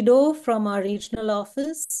Chido from our regional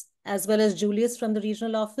office, as well as Julius from the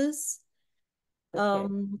regional office.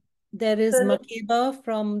 There is Makeba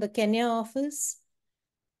from the Kenya office.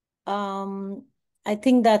 I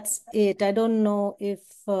think that's it. I don't know if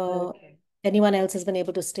anyone else has been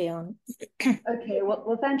able to stay on. Okay,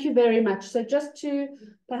 well, thank you very much. So just to,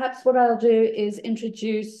 perhaps what I'll do is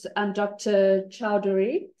introduce Dr.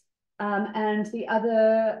 Chowdhary and the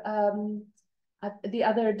other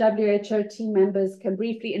WHO team members can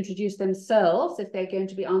briefly introduce themselves if they're going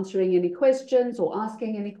to be answering any questions or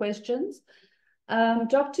asking any questions.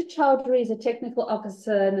 Dr. Chowdhary is a technical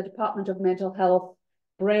officer in the Department of Mental Health,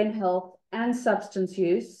 Brain Health and Substance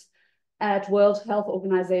Use at World Health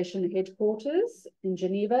Organization headquarters in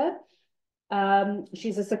Geneva.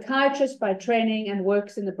 She's a psychiatrist by training and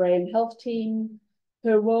works in the brain health team.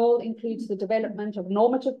 Her role includes the development of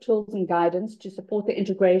normative tools and guidance to support the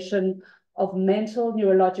integration of mental,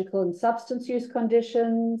 neurological, and substance use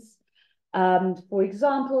conditions. For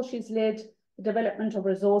example, she's led the development of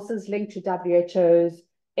resources linked to WHO's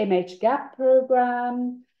MHGAP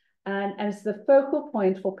program, and as the focal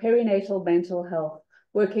point for perinatal mental health,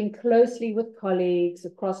 working closely with colleagues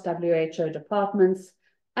across WHO departments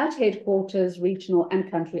at headquarters, regional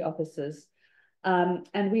and country offices.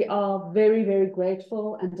 And we are very, very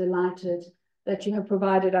grateful and delighted that you have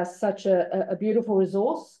provided us such a beautiful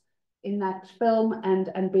resource in that film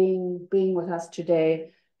and being with us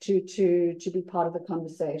today to be part of the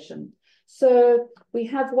conversation. So we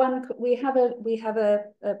have a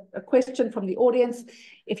question from the audience.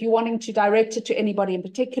 If you're wanting to direct it to anybody in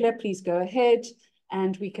particular, please go ahead,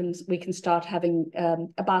 and we can start having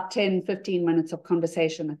about 10-15 minutes of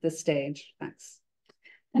conversation at this stage. Thanks.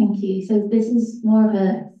 Thank you. So this is more of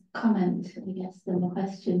a comment, I guess, than a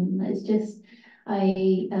question. It's just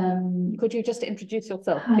could you just introduce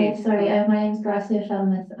yourself, hi, please? sorry, my name is Gracia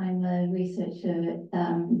Felmuth. I'm a researcher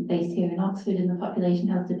based here in Oxford in the Population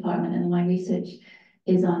Health Department, and my research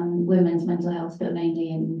is on women's mental health, but mainly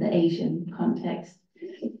in the Asian context.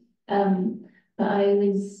 But I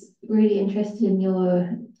was really interested in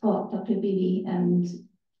your talk, Dr. Bibi, and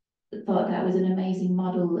thought that was an amazing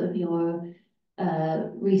model of your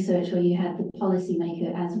research where you had the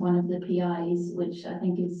policymaker as one of the PIs, which I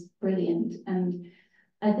think is brilliant. And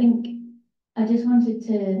I think I just wanted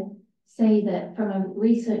to say that from a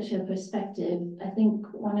researcher perspective, I think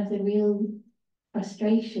one of the real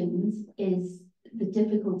frustrations is the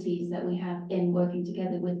difficulties that we have in working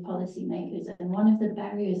together with policymakers. And one of the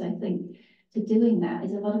barriers, I think, to doing that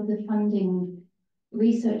is a lot of the funding,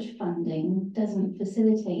 research funding, doesn't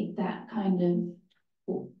facilitate that kind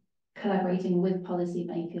of collaborating with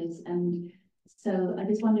policymakers. And so I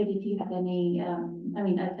just wondered if you had any, I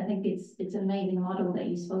mean, I think it's an amazing model that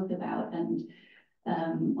you spoke about, and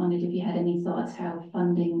wondered if you had any thoughts how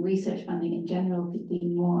funding, research funding in general, could be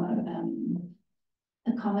more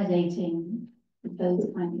accommodating those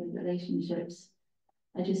kinds of relationships.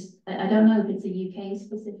 I don't know if it's a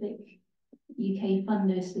UK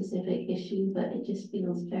funder specific issue, but it just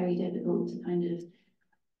feels very difficult to kind of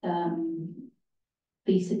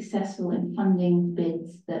be successful in funding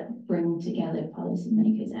bids that bring together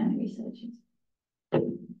policymakers and researchers.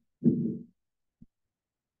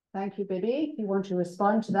 Thank you, Bibi. You want to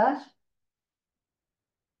respond to that?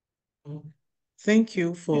 Thank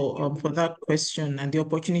you for that question and the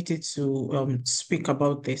opportunity to speak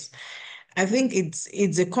about this. I think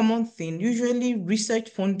it's a common thing. Usually, research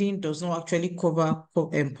funding does not actually cover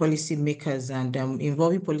policymakers and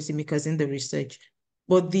involving policymakers in the research.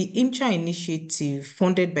 But the IMCHA initiative,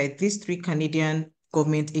 funded by these 3 Canadian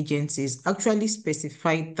government agencies, actually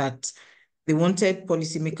specified that they wanted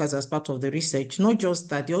policymakers as part of the research. Not just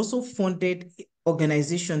that, they also funded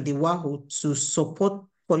organization, the WAHO, to support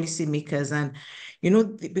policymakers. And, you know,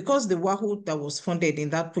 because the WAHO that was funded in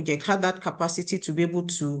that project had that capacity to be able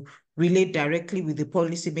to relate directly with the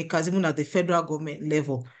policymakers, even at the federal government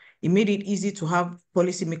level, it made it easy to have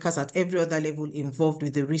policymakers at every other level involved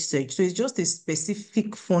with the research. So it's just a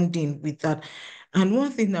specific funding with that. And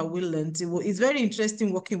one thing that we learned, it's very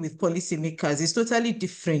interesting working with policymakers. It's totally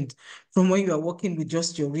different from when you are working with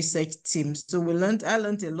just your research team. So I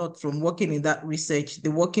learned a lot from working in that research.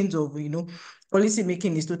 The workings of, policy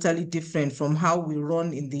making is totally different from how we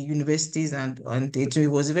run in the universities, and it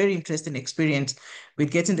was a very interesting experience with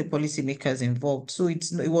getting the policymakers involved. So it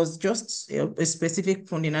was just a specific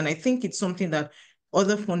funding, and I think it's something that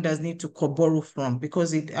other funders need to borrow from,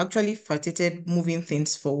 because it actually facilitated moving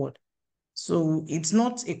things forward. So it's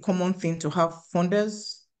not a common thing to have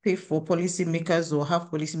funders pay for policymakers or have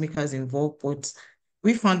policymakers involved, but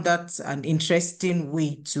we found that an interesting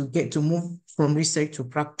way to get to move from research to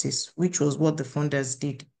practice, which was what the funders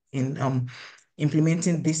did in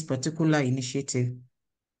implementing this particular initiative.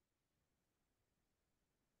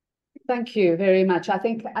 Thank you very much. I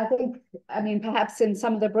mean, perhaps in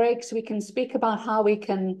some of the breaks we can speak about how we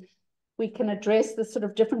can address the sort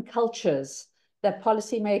of different cultures that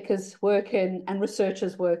policymakers work in and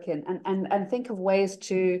researchers work in, and think of ways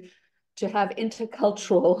to have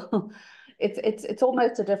intercultural. It's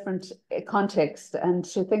almost a different context, and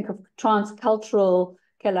to think of transcultural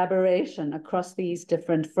collaboration across these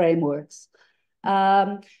different frameworks.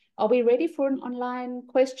 Are we ready for an online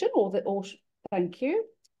question, or thank you?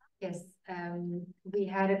 Yes, we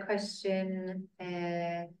had a question.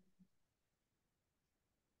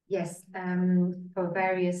 Yes, for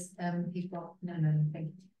various people. No,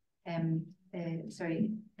 thank you.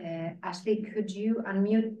 Sorry, Ashley, could you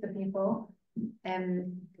unmute the people?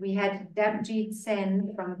 We had Debjit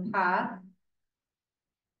Sen from PATH.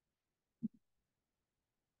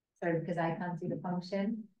 Sorry, because I can't see the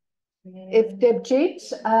function. If Debjit,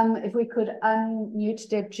 if we could unmute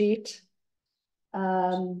Debjit.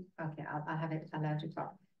 Okay, I'll have it allowed to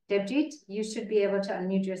talk. Debjit, you should be able to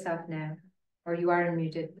unmute yourself now, or you are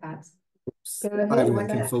unmuted, perhaps. Hi,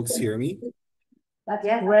 can folks hear me? That's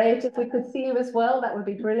great. If we could see you as well, that would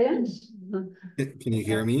be brilliant. Can you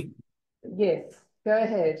hear me? Yes, go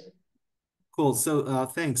ahead. Cool. So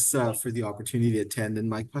thanks for the opportunity to attend. And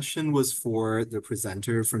my question was for the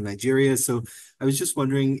presenter from Nigeria. So I was just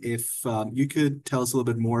wondering if you could tell us a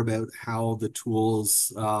little bit more about how the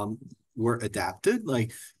tools were adapted.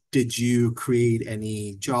 Like, did you create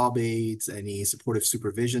any job aids, any supportive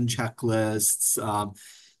supervision checklists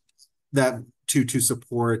that to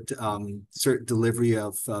support certain delivery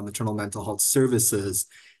of maternal mental health services?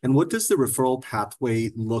 And what does the referral pathway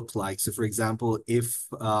look like? So, for example, if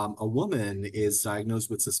a woman is diagnosed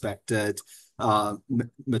with suspected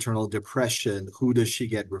maternal depression, who does she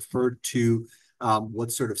get referred to?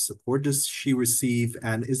 What sort of support does she receive?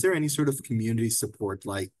 And is there any sort of community support,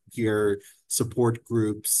 like peer support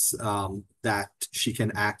groups that she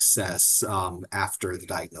can access after the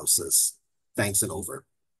diagnosis? Thanks, and over.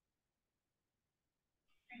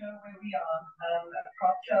 Where we are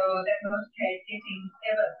across, so that most case getting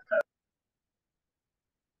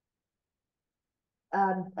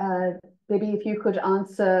ever. Maybe if you could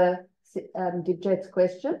answer Debjit's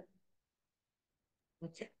question.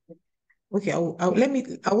 Okay,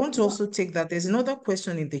 I want to also take that. There's another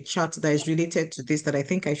question in the chat that is related to this that I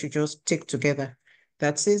think I should just take together.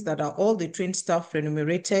 That says that are all the trained staff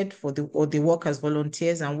remunerated for the work as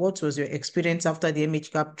volunteers, and what was your experience after the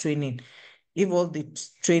MHCAP training? If all the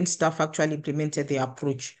trained staff actually implemented the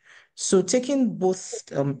approach. So taking both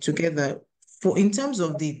together, in terms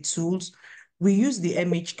of the tools, we use the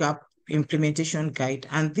MHCAP implementation guide,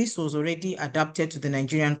 and this was already adapted to the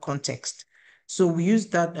Nigerian context. So we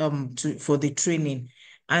used that for the training.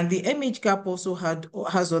 And the MHCAP also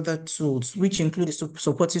has other tools, which include the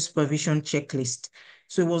supportive supervision checklist.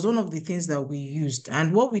 So it was one of the things that we used.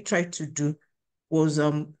 And what we tried to do was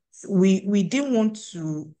we didn't want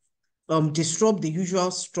to disrupt the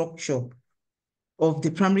usual structure of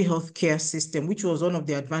the primary health care system, which was one of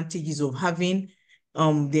the advantages of having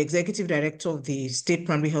the executive director of the State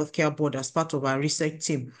Primary Health Care Board as part of our research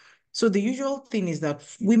team. So the usual thing is that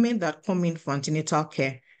women that come in for antenatal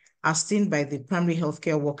care are seen by the primary health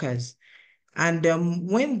care workers. And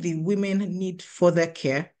when the women need further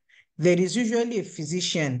care, there is usually a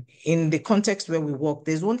physician in the context where we work.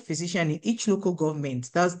 There's one physician in each local government.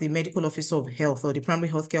 That's the medical officer of health or the primary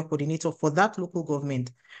healthcare coordinator for that local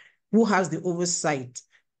government, who has the oversight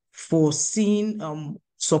for supporting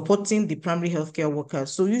the primary healthcare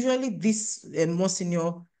workers. So usually this more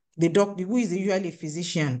senior, the doctor who is usually a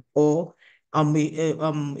physician or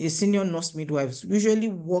a senior nurse midwife, usually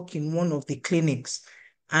work in one of the clinics.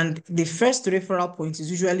 And the first referral point is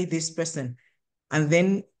usually this person, and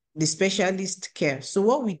then the specialist care. So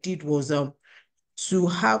what we did was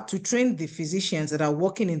to train the physicians that are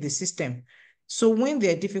working in the system So when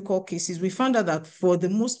there are difficult cases, we found out that for the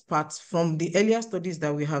most part, from the earlier studies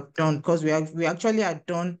that we have done, because we actually had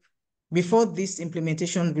done, before this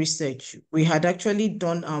implementation research, we had actually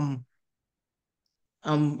done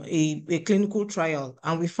a clinical trial,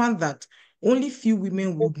 and we found that only few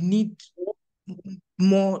women would need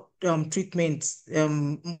more treatments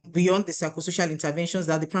beyond the psychosocial interventions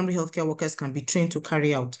that the primary healthcare workers can be trained to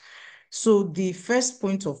carry out. So the first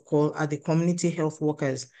point of call are the community health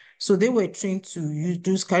workers. So they were trained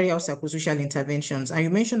to carry out psychosocial interventions. And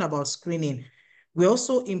you mentioned about screening. We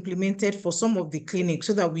also implemented for some of the clinics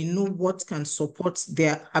so that we know what can support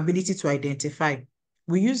their ability to identify.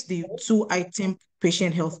 We use the 2-item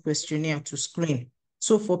patient health questionnaire to screen.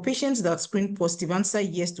 So for patients that screen positive, answer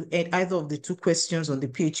yes to either of the 2 questions on the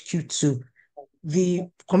PHQ-2. The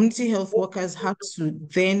community health workers had to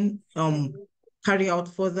then carry out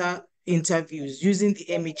further interviews using the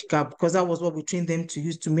MH gap, because that was what we trained them to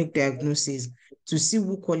use to make diagnoses, to see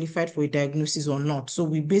who qualified for a diagnosis or not. So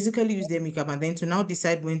we basically use the MH gap and then to now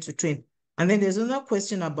decide when to train. And then there's another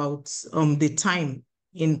question about the time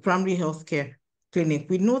in primary healthcare clinic.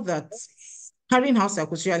 We know that carrying out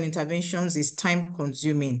psychosocial interventions is time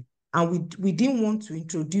consuming, and we didn't want to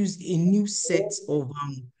introduce a new set of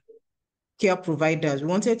care providers. We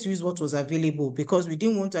wanted to use what was available because we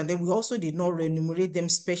didn't want, and then we also did not remunerate them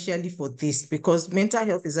specially for this, because mental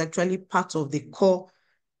health is actually part of the core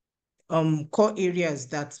areas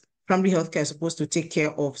that primary healthcare is supposed to take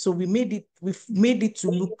care of. So we've made it to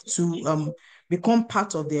look to become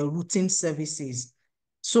part of their routine services.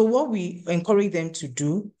 So what we encourage them to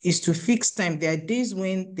do is to fix time. There are days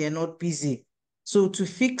when they're not busy. So to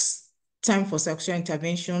fix time for sexual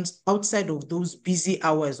interventions outside of those busy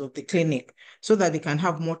hours of the clinic, so that they can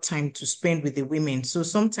have more time to spend with the women. So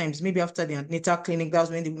sometimes maybe after the antenatal clinic,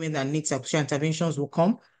 that's when the women that need sexual interventions will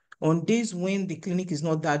come. On days when the clinic is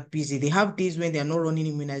not that busy, they have days when they're not running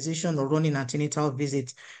immunization or running antenatal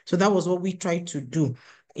visits. So that was what we tried to do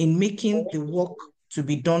in making the work to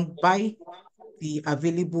be done by the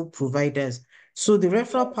available providers. So the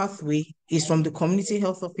referral pathway is from the community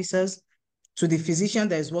health officers to the physician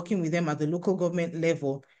that is working with them at the local government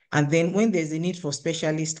level. And then when there's a need for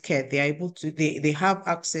specialist care, they are able to, they have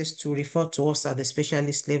access to refer to us at the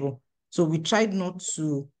specialist level. So we tried not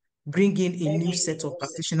to bring in a new set of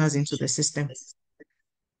practitioners into the system.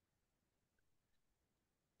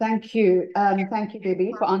 Thank you. Thank you,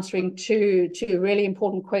 Bibi, for answering two really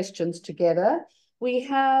important questions together. We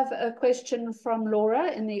have a question from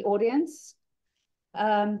Laura in the audience.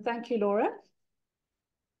 Thank you, Laura.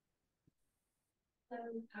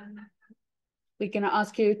 We're going to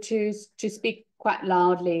ask you to speak quite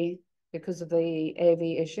loudly because of the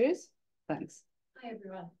AV issues. Thanks. Hi,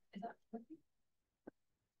 everyone. Is that working?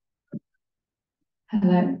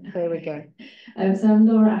 Hello. There we go. So I'm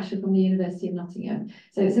Laura Asher from the University of Nottingham.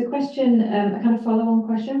 So it's a question, a kind of follow-on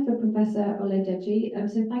question for Professor Oladeji.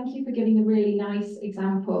 So thank you for giving a really nice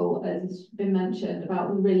example, as has been mentioned,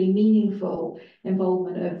 about the really meaningful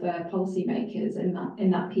involvement of policymakers in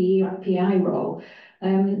that PI role.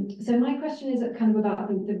 So my question is kind of about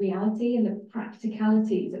the reality and the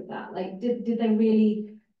practicalities of that. Like, did they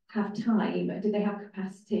really have time? Did they have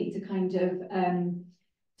capacity to kind of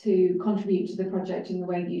to contribute to the project in the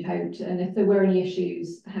way that you hoped? And if there were any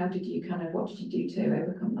issues, what did you do to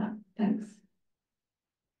overcome that? Thanks.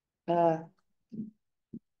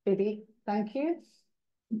 Bibi, thank you.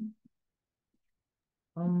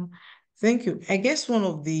 Thank you. I guess one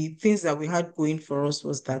of the things that we had going for us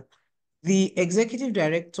was that the executive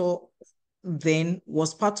director then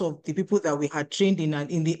was part of the people that we had trained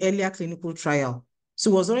in the earlier clinical trial. So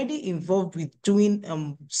was already involved with doing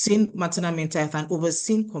seeing maternal mental health and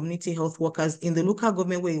overseeing community health workers in the local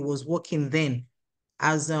government where he was working then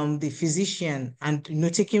as the physician, and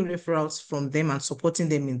taking referrals from them and supporting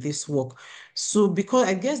them in this work. So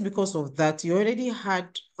because of that, you already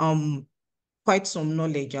had quite some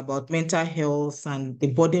knowledge about mental health and the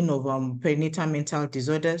burden of perinatal mental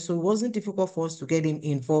disorder. So it wasn't difficult for us to get him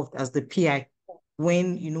involved as the PI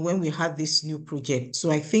when we had this new project.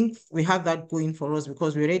 So I think we had that going for us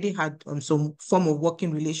because we already had some form of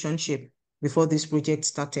working relationship before this project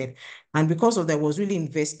started. And because of that, was really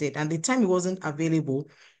invested. And the time it wasn't available,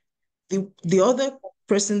 the other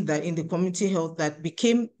person that in the community health that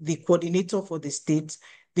became the coordinator for the state,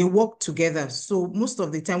 they worked together. So most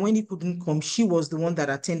of the time when he couldn't come, she was the one that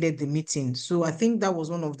attended the meeting. So I think that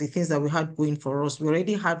was one of the things that we had going for us. We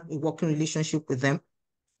already had a working relationship with them.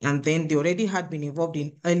 And then they already had been involved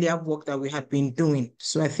in earlier work that we had been doing.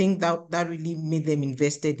 So I think that really made them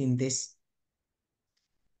invested in this.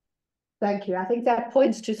 Thank you. I think that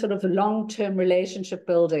points to sort of long-term relationship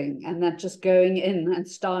building, and that just going in and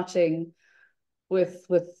starting with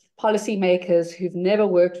policymakers who've never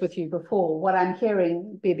worked with you before. What I'm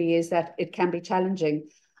hearing, Bibi, is that it can be challenging.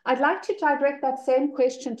 I'd like to direct that same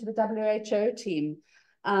question to the WHO team.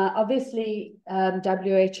 Obviously,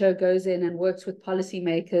 WHO goes in and works with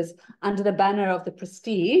policymakers under the banner of the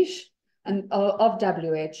prestige of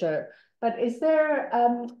WHO. But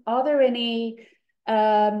are there any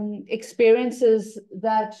experiences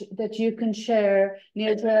that you can share,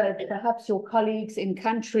 Neerja, perhaps your colleagues in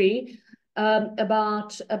country,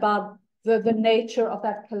 about the nature of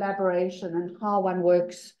that collaboration and how one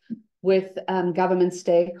works with government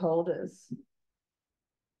stakeholders?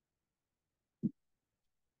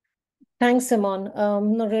 Thanks, Simone.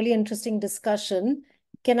 A really interesting discussion.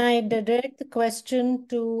 Can I direct the question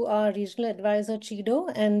to our regional advisor, Chido,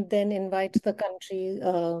 and then invite the country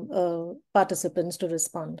participants to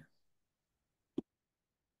respond?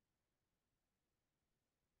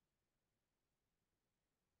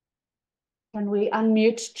 Can we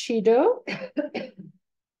unmute Chido?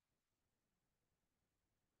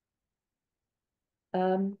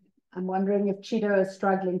 I'm wondering if Chido is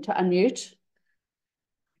struggling to unmute.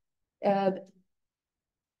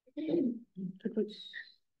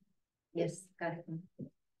 Yes, got it.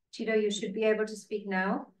 Chido, you should be able to speak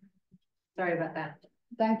now. Sorry about that.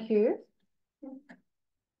 Thank you.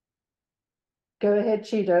 Go ahead,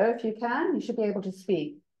 Chido, if you can. You should be able to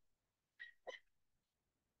speak.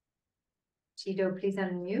 Chido, please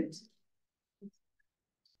unmute.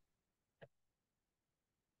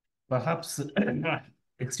 Perhaps,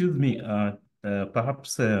 excuse me,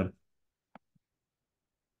 perhaps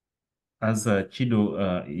as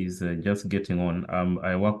Chido is just getting on,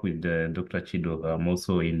 I work with Dr. Chido. I'm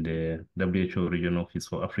also in the WHO Regional Office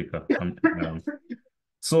for Africa.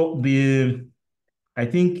 So I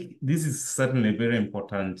think this is certainly a very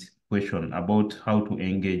important question about how to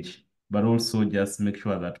engage, but also just make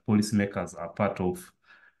sure that policymakers are part of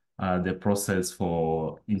the process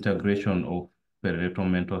for integration of perinatal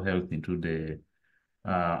mental health into the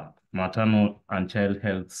maternal and child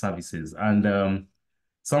health services. And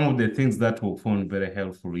some of the things that we found very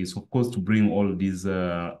helpful is, of course, to bring all these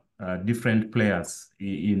different players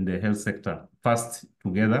in the health sector first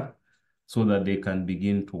together so that they can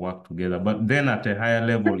begin to work together. But then at a higher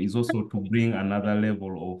level is also to bring another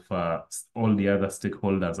level of all the other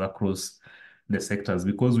stakeholders across the sectors,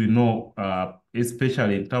 because we know,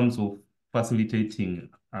 especially in terms of facilitating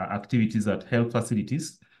activities at health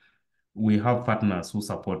facilities, we have partners who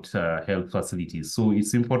support health facilities. So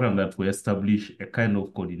it's important that we establish a kind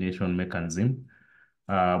of coordination mechanism,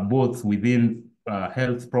 both within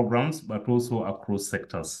health programs, but also across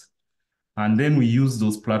sectors. And then we use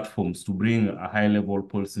those platforms to bring a high-level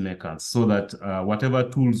policymakers so that whatever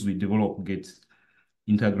tools we develop get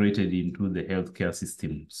integrated into the healthcare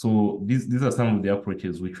system. So these are some of the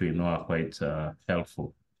approaches which we know are quite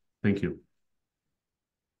helpful. Thank you.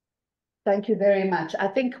 Thank you very much. I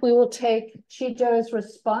think we will take Chido's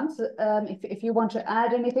response. If you want to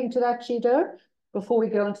add anything to that, Chido, before we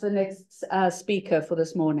go on to the next speaker for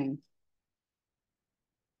this morning.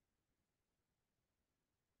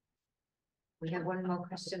 We have one more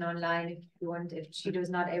question online. If you want, if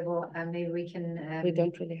Chido's not able, maybe we can. We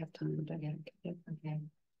don't really have time, don't we? Yeah. Okay.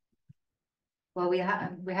 Well, we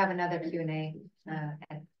have another Q&A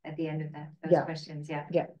at the end of those questions. Yeah.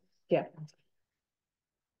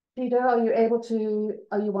 Chido,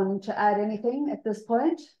 are you wanting to add anything at this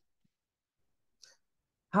point?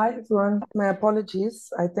 Hi, everyone. My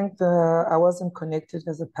apologies. I think I wasn't connected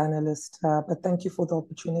as a panelist, but thank you for the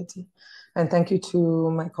opportunity. And thank you to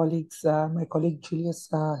my colleagues. My colleague Julius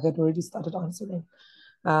had already started answering.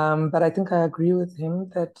 But I think I agree with him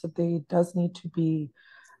that there does need to be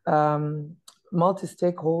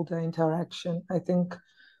multi-stakeholder interaction. I think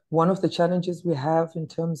one of the challenges we have in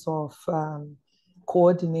terms of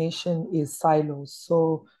coordination is silos.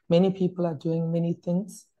 So many people are doing many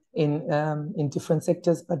things in different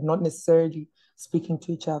sectors, but not necessarily speaking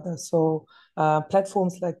to each other. So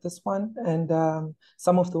platforms like this one and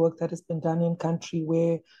some of the work that has been done in country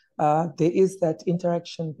where there is that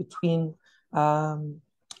interaction between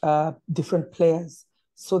different players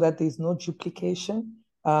so that there's no duplication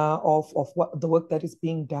of what the work that is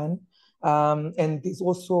being done. And there's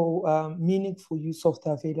also meaningful use of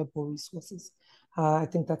the available resources. I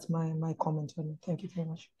think that's my comment on it. Thank you very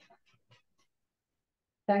much.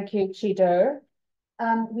 Thank you, Chido.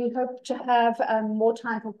 We hope to have more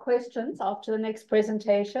time for questions after the next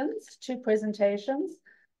presentations, 2 presentations,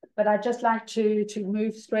 but I'd just like to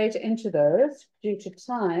move straight into those due to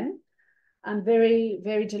time. I'm very,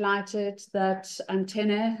 very delighted that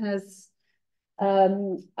Anteneh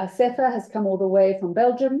Asefa has come all the way from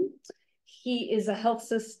Belgium. He is a health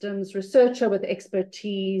systems researcher with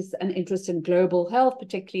expertise and interest in global health,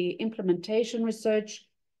 particularly implementation research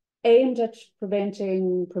aimed at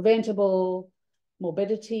preventing preventable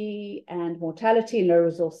morbidity and mortality in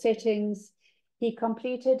low-resource settings. He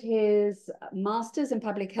completed his master's in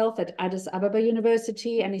public health at Addis Ababa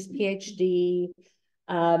University and his PhD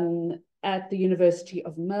at the University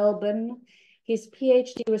of Melbourne. His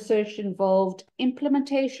PhD research involved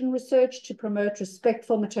implementation research to promote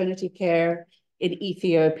respectful maternity care in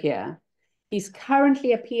Ethiopia. He's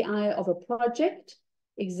currently a PI of a project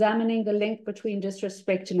examining the link between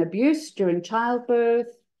disrespect and abuse during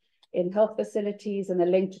childbirth in health facilities and the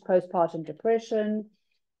link to postpartum depression.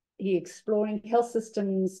 He's exploring health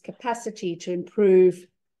systems' capacity to improve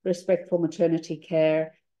respectful maternity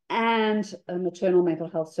care and maternal mental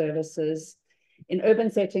health services in urban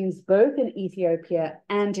settings, both in Ethiopia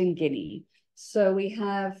and in Guinea. So we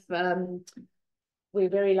have, we're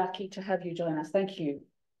very lucky to have you join us. Thank you.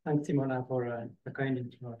 Thanks, Simona, for the kind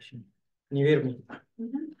introduction. Can you hear me?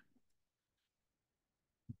 Mm-hmm.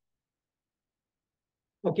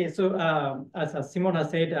 Okay, so as Simona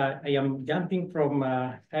said, I am jumping from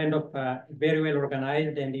kind of very well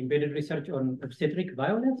organized and embedded research on obstetric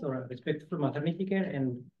violence or respectful maternity care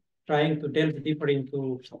and trying to delve deeper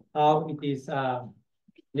into how it is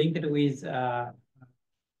linked with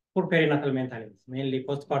poor perinatal mental health, mainly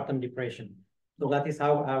postpartum depression. So that is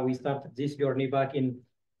how we started this journey back in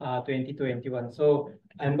 2021. So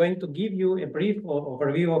I'm going to give you a brief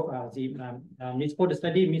overview of the MISPOD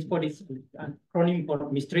study. MISPOD is an acronym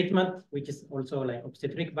for mistreatment, which is also like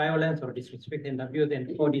obstetric violence or disrespect and abuse,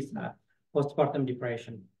 and POD is postpartum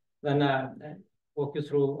depression. Then walk you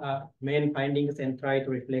through main findings and try to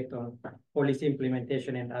reflect on policy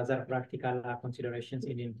implementation and other practical considerations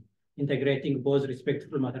in integrating both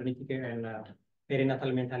respectful maternity care and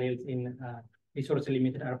perinatal mental health in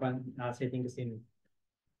resource-limited urban settings in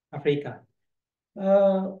Africa.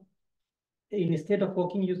 Instead of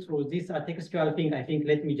walking you through this textual thing, I think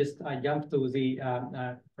let me just jump to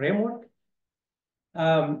the framework.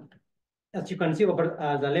 As you can see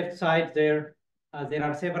over the left side there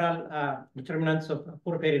are several determinants of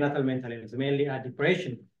poor perinatal mental health, mainly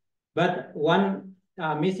depression. But one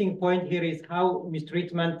missing point here is how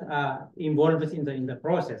mistreatment involves in the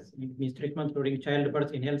process. Mistreatment during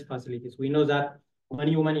childbirth in health facilities. We know that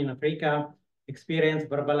one woman in Africa experience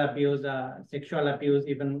verbal abuse, sexual abuse,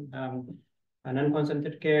 even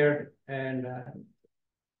non-consented care and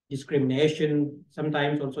discrimination,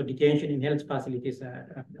 sometimes also detention in health facilities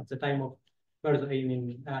at the time of birth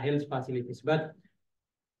in health facilities. But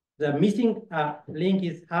the missing link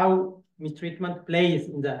is how mistreatment plays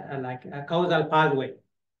in the causal pathway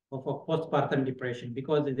of postpartum depression,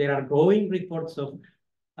 because there are growing reports of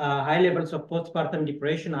high levels of postpartum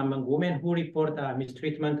depression among women who report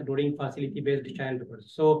mistreatment during facility-based childbirth.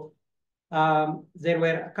 So there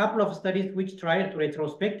were a couple of studies which tried to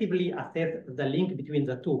retrospectively assess the link between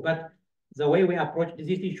the two. But the way we approach this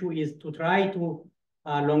issue is to try to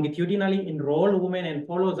longitudinally enroll women and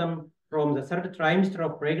follow them from the third trimester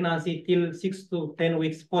of pregnancy till 6 to 10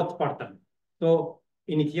 weeks postpartum. So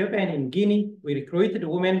in Ethiopia and in Guinea, we recruited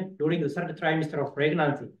women during the third trimester of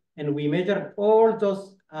pregnancy, and we measured all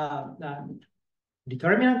those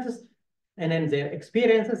determinants and then their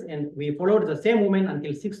experiences, and we followed the same women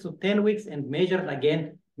until 6 to 10 weeks and measured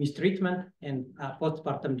again mistreatment and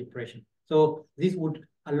postpartum depression. So this would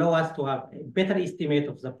allow us to have a better estimate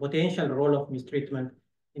of the potential role of mistreatment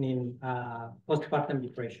in postpartum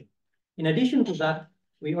depression. In addition to that,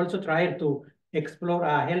 we also tried to explore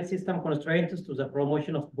health system constraints to the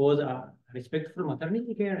promotion of both respectful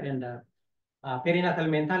maternity care and perinatal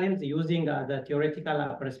mental health using the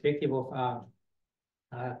theoretical perspective of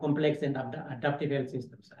complex and adaptive health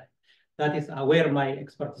systems. That is where my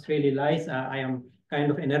expertise really lies. I am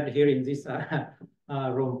kind of a nerd here in this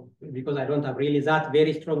room because I don't have really that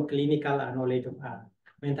very strong clinical knowledge of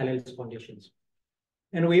mental health conditions.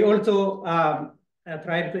 And we also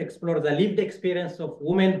tried to explore the lived experience of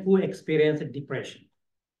women who experience depression.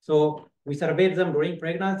 So we surveyed them during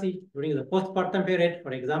pregnancy, during the postpartum period.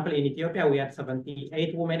 For example, in Ethiopia, we had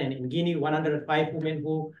 78 women, and in Guinea, 105 women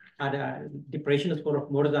who had a depression score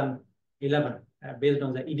of more than 11, based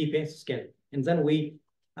on the EDPS scale. And then we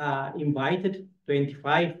invited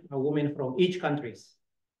 25 women from each country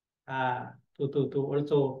to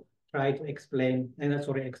also try to explain and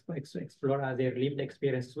explore their lived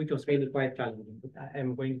experiences, which was really quite challenging. But I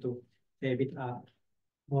am going to say a bit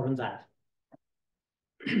more on that.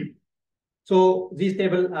 So this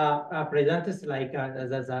table presents like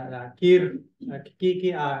the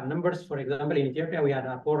key numbers. For example, in Ethiopia, we had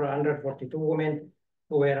 442 women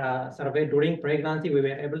who were surveyed during pregnancy. We were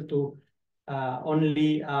able to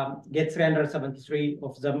only get 373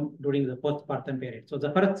 of them during the postpartum period. So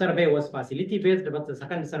the first survey was facility-based, but the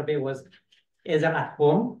second survey was either at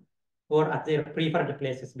home or at their preferred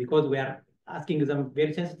places, because we are asking them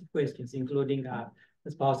very sensitive questions, including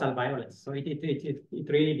spousal violence. So it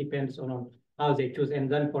really depends on how they choose. And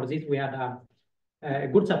then for this, we had a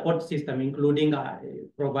good support system, including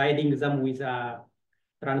providing them with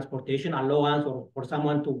transportation allowance, or for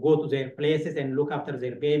someone to go to their places and look after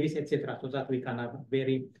their babies, etc., so that we can have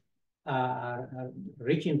very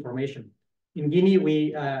rich information. In Guinea,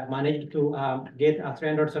 we managed to get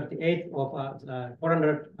 338 of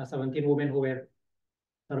 417 women who were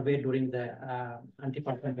surveyed during the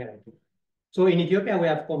antepartum period. So in Ethiopia, we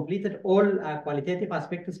have completed all qualitative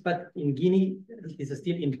aspects, but in Guinea, it is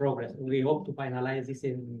still in progress. We hope to finalize this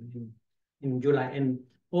in July. And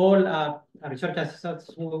all research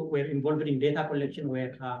assistants who were involved in data collection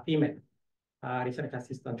were female research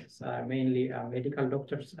assistants, mainly medical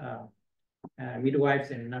doctors,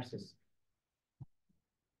 midwives, and nurses.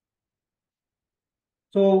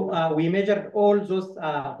 So we measured all those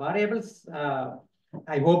variables.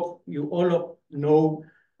 I hope you all know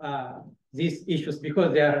these issues,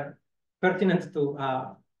 because they are pertinent to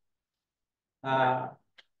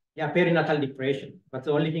perinatal depression. But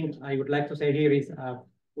the only thing I would like to say here is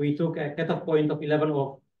we took a cutoff point of 11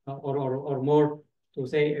 or more to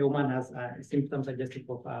say a woman has symptoms suggestive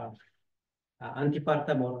of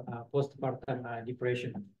antepartum or postpartum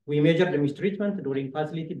depression. We measured the mistreatment during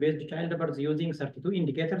facility-based childbirth using 32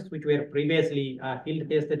 indicators, which were previously field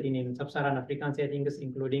tested in sub-Saharan African settings,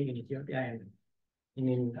 including in Ethiopia and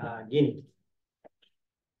in Guinea.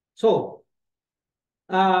 So,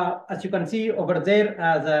 as you can see over there,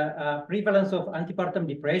 the prevalence of antepartum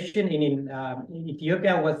depression in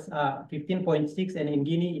Ethiopia was 15.6, and in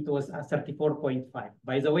Guinea it was 34.5.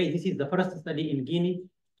 By the way, this is the first study in Guinea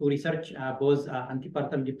to research both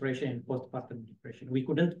antepartum depression and postpartum depression. We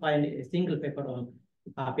couldn't find a single paper on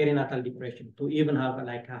perinatal depression to even have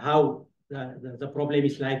like how the problem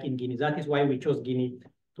is like in Guinea. That is why we chose Guinea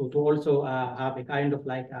to also have a kind of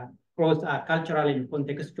like cross-cultural and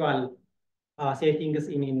contextual settings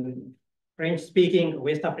in French-speaking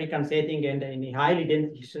West African setting and in a highly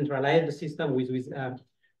decentralized system with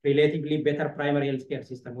relatively better primary healthcare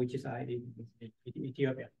system, which is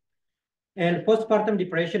Ethiopia. And postpartum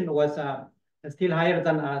depression was still higher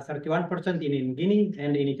than 31% in Guinea,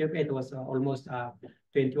 and in Ethiopia it was almost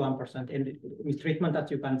 21%. And mistreatment, as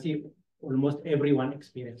you can see, almost everyone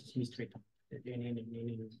experiences mistreatment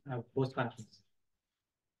in both countries.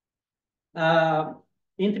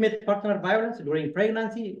 Intimate partner violence during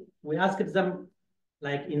pregnancy, we asked them,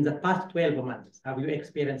 like, in the past 12 months, have you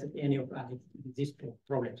experienced any of these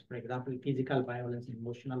problems? For example, physical violence,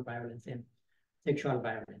 emotional violence, and sexual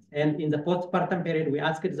violence. And in the postpartum period, we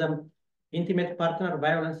asked them intimate partner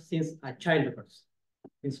violence since childbirth,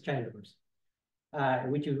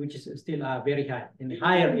 which is still very high, and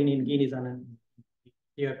higher in Guinea than in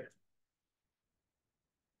Ethiopia.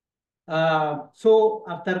 So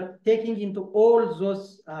after taking into all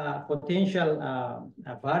those potential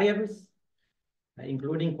variables,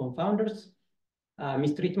 including confounders,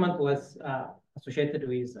 mistreatment was associated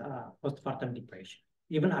with postpartum depression,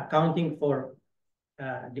 even accounting for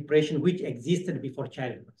depression which existed before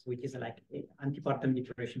childbirth, which is like antepartum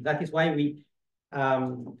depression. That is why we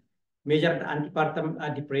measured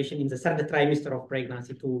antepartum depression in the third trimester of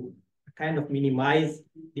pregnancy to kind of minimize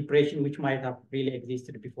depression which might have really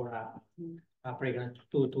existed before pregnancy,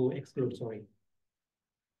 to exclude, sorry.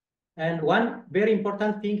 And one very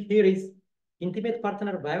important thing here is intimate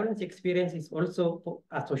partner violence experience is also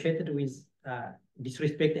associated with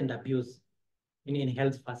disrespect and abuse in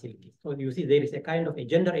health facilities. So you see there is a kind of a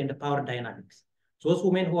gender and power dynamics. Those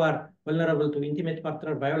women who are vulnerable to intimate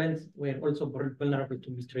partner violence were also vulnerable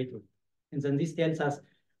to mistreatment. And then this tells us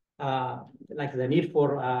like the need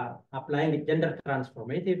for applying gender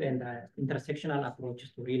transformative and intersectional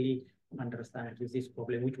approaches to really understand this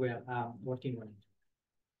problem, which we are working on it.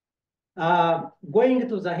 Going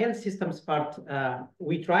to the health systems part,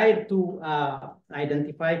 we tried to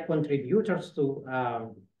identify contributors to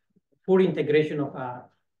poor integration of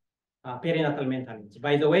perinatal mental health.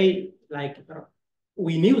 By the way, like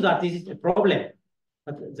we knew that this is a problem,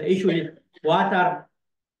 but the issue is what are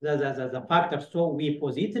the factors. So we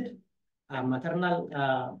posited maternal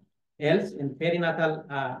health and perinatal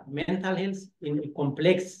mental health in a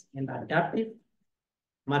complex and adaptive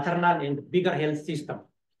maternal and bigger health system,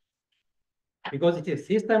 because it is a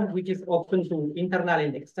system which is open to internal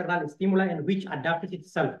and external stimuli and which adapts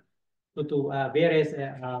itself to various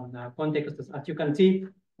contexts. As you can see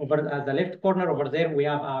over the left corner over there, we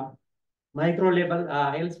have micro level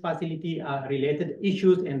health facility related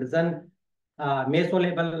issues, and then meso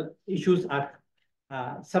level issues are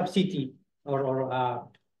subsidy or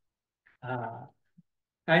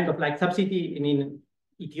kind of like subsidy in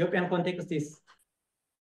Ethiopian context is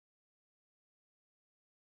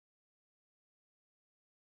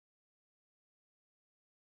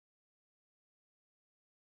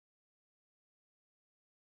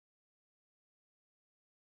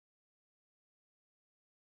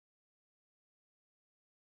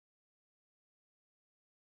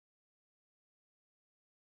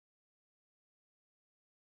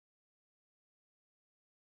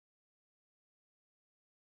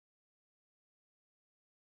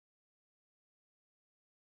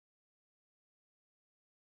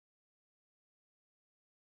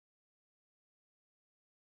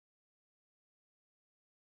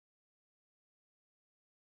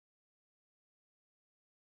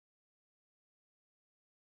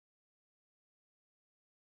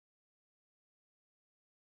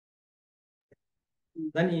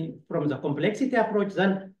then from the complexity approach,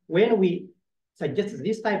 then when we suggest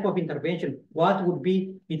this type of intervention, what would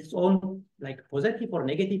be its own like positive or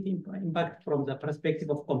negative impact from the perspective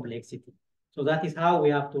of complexity? So that is how we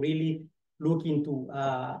have to really look into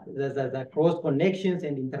the cross connections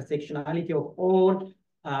and intersectionality of all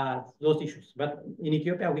those issues. But in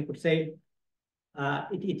Ethiopia, we could say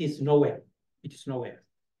it is nowhere. It is nowhere.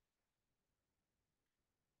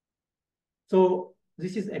 So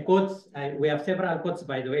this is a quote. We have several quotes,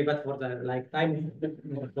 by the way, but for the like time,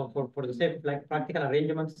 for the sake of like practical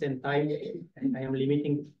arrangements and time, I am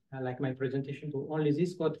limiting like my presentation to only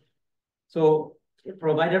this quote. So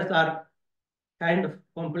providers are kind of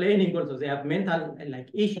complaining also. They have mental like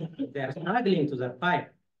issues. They are struggling to survive.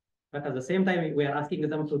 But at the same time, we are asking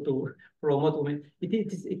them to promote women.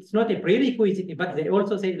 It's not a prerequisite, but they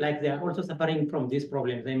also say like they are also suffering from this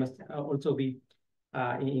problem. They must also be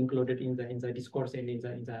included in the discourse and in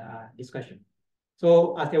the discussion.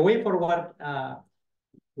 So as a way forward,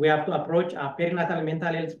 we have to approach perinatal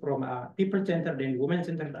mental health from people-centered and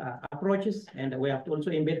women-centered approaches, and we have to also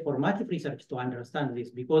embed formative research to understand this,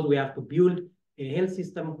 because we have to build a health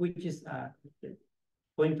system which is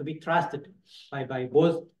going to be trusted by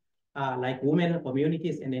both like women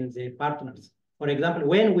communities and then their partners. For example,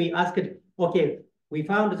 when we asked, okay, we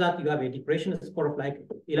found that you have a depression score of like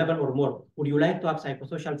 11 or more. Would you like to have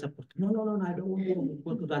psychosocial support? No, I don't want to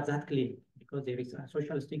go to that clinic, because there is a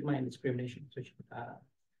social stigma and discrimination associated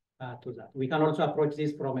to that. We can also approach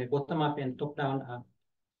this from a bottom-up and top-down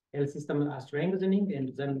health system strengthening,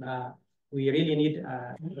 and then we really need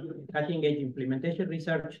cutting-edge implementation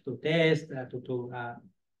research to test, to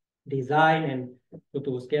design, and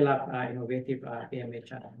to scale up innovative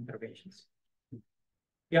PMH interventions.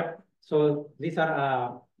 Yeah, so these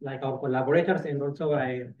are like our collaborators, and also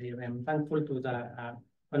I am thankful to the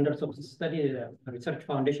funders of the study, the Research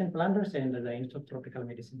Foundation planners, and the Institute of Tropical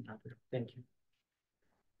Medicine. Thank you.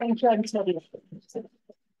 Thank you, Anteneh.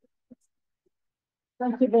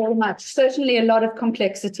 Thank you very much. Certainly a lot of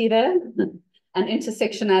complexity there and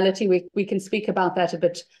intersectionality. We can speak about that a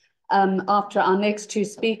bit after our next two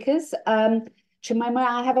speakers. Jemima,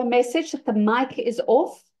 I have a message that the mic is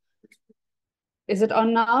off. Is it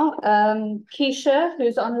on now? Keisha,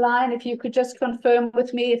 who's online, if you could just confirm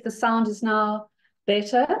with me if the sound is now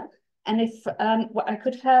better. And if I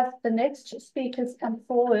could have the next speakers come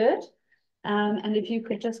forward, and if you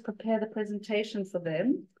could just prepare the presentation for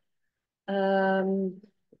them. And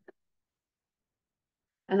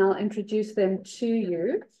I'll introduce them to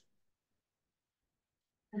you.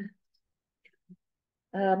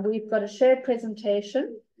 We've got a shared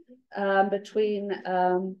presentation between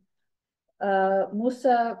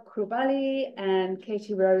Musa Krubally and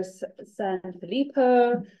Katie Rose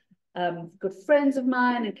Sanfilippo, good friends of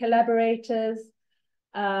mine and collaborators.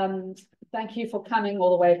 Thank you for coming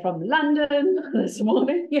all the way from London this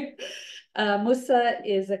morning. Musa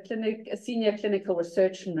is a senior clinical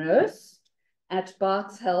research nurse at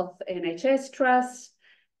Barts Health NHS Trust,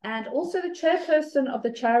 and also the chairperson of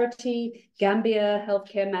the charity Gambia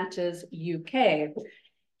Healthcare Matters UK.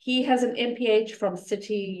 He has an MPH from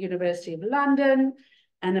City University of London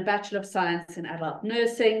and a Bachelor of Science in Adult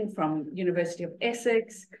Nursing from University of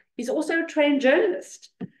Essex. He's also a trained journalist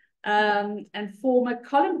and former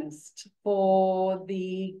columnist for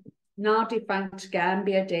the now defunct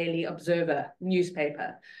Gambia Daily Observer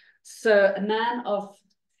newspaper. So a man of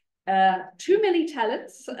too many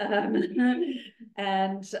talents,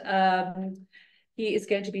 and he is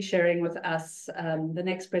going to be sharing with us the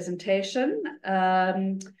next presentation.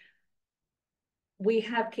 We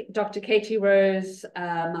have Dr. Katie Rose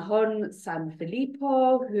Mahon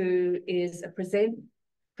Sanfilippo, who is a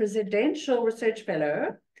Presidential Research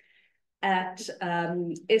Fellow at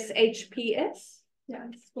SHPS. Yeah,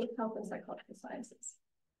 it's called Health and Psychological Sciences.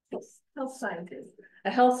 Health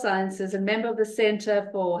Sciences, and member of the Centre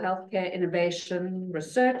for Healthcare Innovation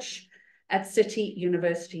Research at City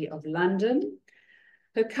University of London.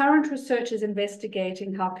 Her current research is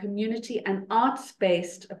investigating how community and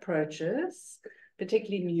arts-based approaches,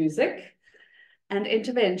 particularly music, and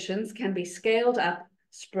interventions can be scaled up,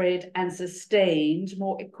 spread, and sustained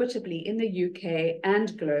more equitably in the UK and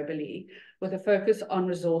globally, with a focus on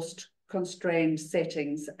resource-constrained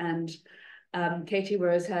settings. And Katie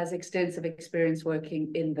Rose has extensive experience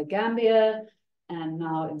working in the Gambia and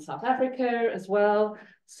now in South Africa as well.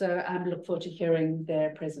 So I look forward to hearing their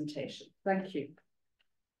presentation. Thank you.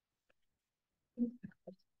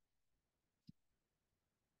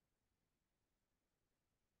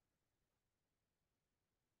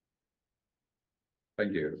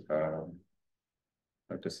 Thank you,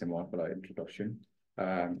 Dr. Simone, for that introduction.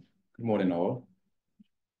 Good morning, all.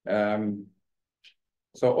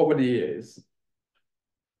 So over the years,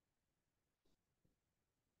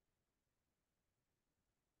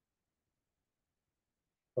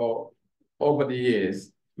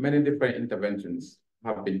 many different interventions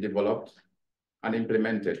have been developed and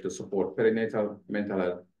implemented to support perinatal mental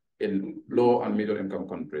health in low and middle income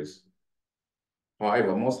countries.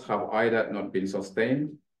 However, most have either not been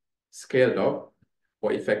sustained, scaled up,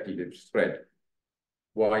 or effectively spread.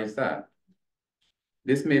 Why is that?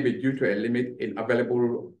 This may be due to a limit in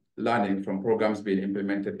available learning from programs being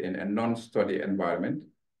implemented in a non-study environment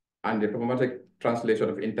and the pragmatic translation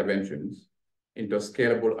of interventions into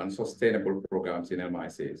scalable and sustainable programs in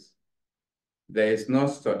MICs. There is no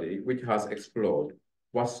study which has explored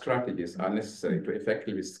what strategies are necessary to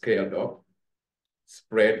effectively scale up,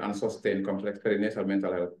 spread, and sustain complex perinatal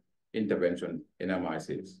mental health intervention in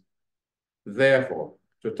MICs. Therefore,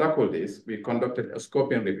 to tackle this, we conducted a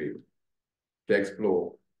scoping review to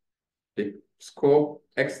explore the scope,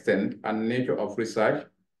 extent, and nature of research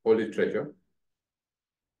or literature,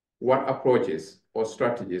 what approaches or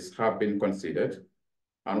strategies have been considered,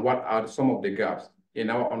 and what are some of the gaps in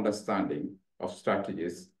our understanding of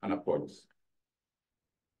strategies and approaches.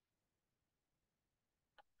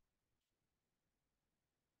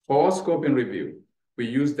 For our scoping review, we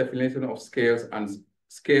use definition of scales and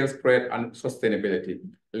scale spread and sustainability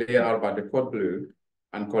laid out by Dr. Blue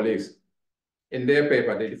and colleagues. In their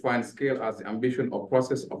paper, they define scale as the ambition or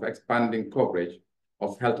process of expanding coverage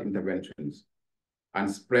of health interventions, and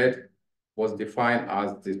spread was defined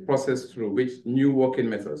as the process through which new working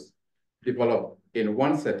methods developed in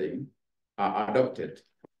one setting are adopted,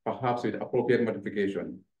 perhaps with appropriate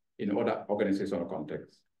modification in other organizational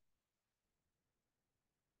contexts.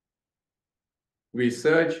 We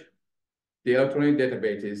searched the electronic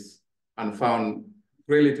databases and found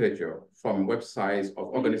great literature from websites of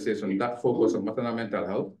organizations that focus on maternal mental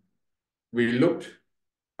health. We looked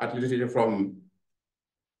at literature from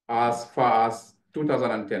as far as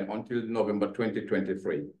 2010 until November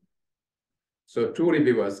 2023. So 2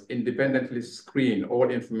 reviewers independently screened all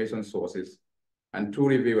information sources, and 2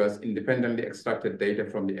 reviewers independently extracted data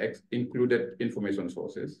from the included information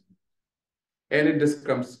sources. Any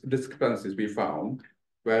discrepancies we found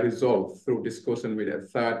were resolved through discussion with a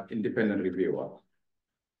 3rd independent reviewer.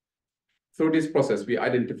 Through this process, we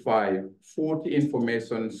identified 40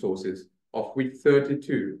 information sources, of which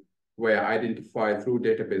 32 were identified through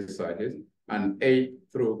database sites and 8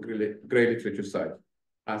 through grey literature site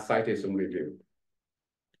and citation review.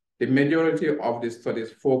 The majority of the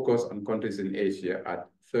studies focus on countries in Asia at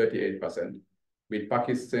 38%, with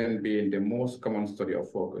Pakistan being the most common study of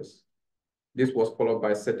focus. This was followed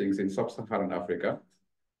by settings in sub-Saharan Africa.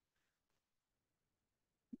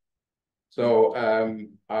 So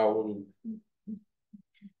I will,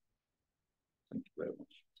 thank you very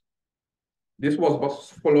much. This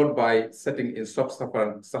was followed by setting in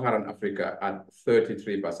sub-Saharan Africa at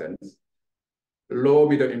 33%, low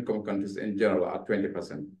middle income countries in general at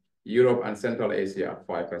 20%, Europe and Central Asia at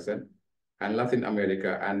 5%, and Latin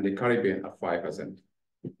America and the Caribbean at 5%.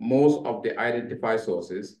 Most of the identified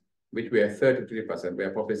sources, which were 33%,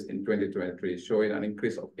 were published in 2023, showing an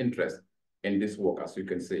increase of interest in this work, as you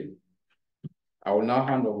can see. I will now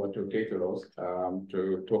hand over to Katie Rose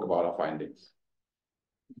to talk about our findings.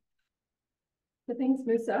 So thanks,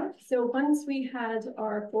 Musa. So once we had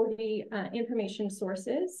our 40 information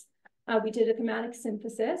sources, we did a thematic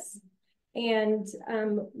synthesis, and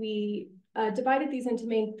we divided these into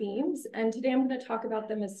main themes. And today I'm going to talk about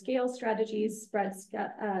them as scale strategies, spread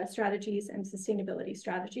strategies, and sustainability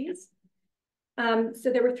strategies.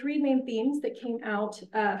 So there were three main themes that came out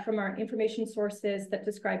from our information sources that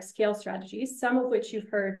describe scale strategies, some of which you've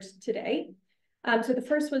heard today. So the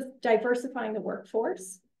first was diversifying the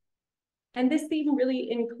workforce. And this theme really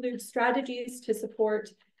includes strategies to support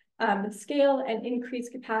scale and increase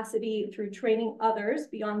capacity through training others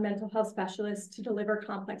beyond mental health specialists to deliver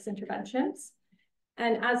complex interventions.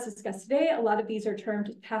 And as discussed today, a lot of these are termed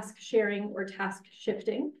task sharing or task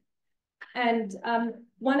shifting. And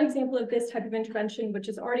one example of this type of intervention, which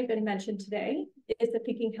has already been mentioned today, is the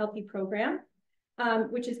Thinking Healthy program,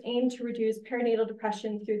 which is aimed to reduce perinatal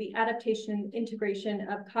depression through the adaptation and integration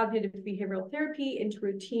of cognitive behavioral therapy into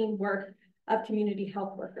routine work of community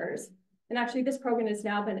health workers. And actually, this program has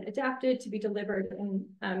now been adapted to be delivered in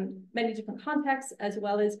many different contexts, as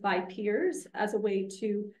well as by peers, as a way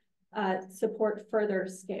to support further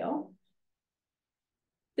scale.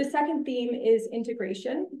 The second theme is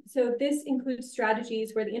integration. So this includes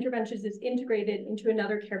strategies where the interventions is integrated into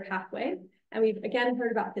another care pathway. And we've again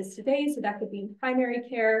heard about this today. So that could be primary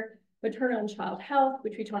care, maternal and child health,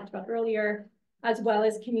 which we talked about earlier, as well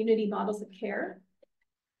as community models of care.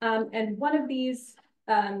 And one of these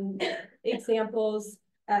examples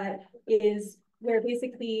is where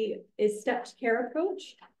basically is stepped care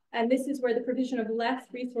approach. And this is where the provision of less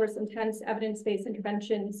resource-intense evidence-based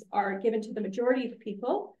interventions are given to the majority of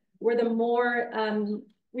people, where the more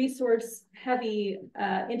resource-heavy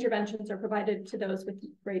interventions are provided to those with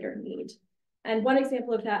greater need. And one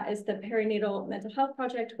example of that is the perinatal mental health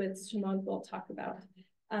project, which Simone will talk about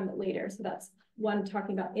later. So that's one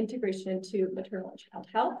talking about integration into maternal and child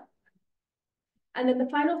health. And then the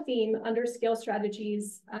final theme under scale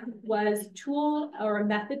strategies was tool or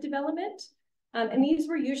method development. And these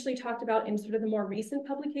were usually talked about in sort of the more recent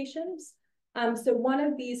publications. So one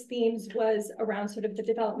of these themes was around sort of the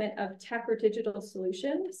development of tech or digital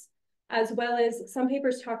solutions, as well as some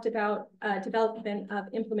papers talked about development of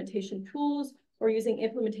implementation tools or using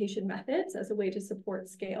implementation methods as a way to support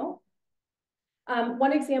scale.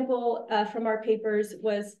 One example from our papers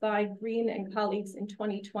was by Green and colleagues in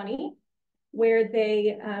 2020, where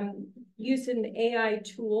they used an AI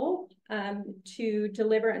tool to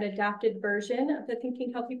deliver an adapted version of the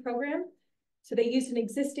Thinking Healthy program. So they used an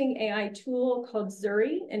existing AI tool called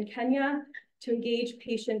Zuri in Kenya to engage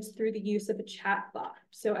patients through the use of a chatbot.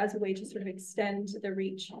 So as a way to sort of extend the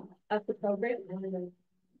reach of the program.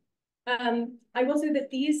 I will say that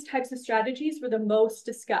these types of strategies were the most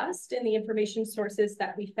discussed in the information sources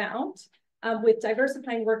that we found, with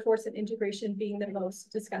diversifying workforce and integration being the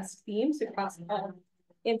most discussed themes across all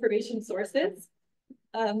information sources.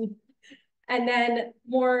 And then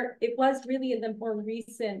it was really in the more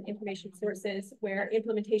recent information sources where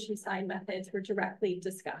implementation sign methods were directly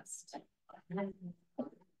discussed.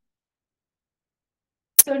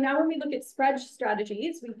 So now when we look at spread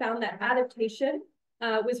strategies, we found that adaptation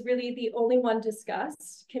was really the only one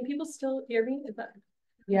discussed. Can people still hear me? Is that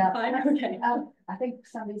yeah fine? Okay. I think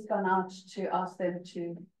somebody's gone out to ask them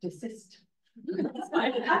to desist. That's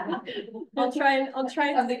fine. I'll try and I'll try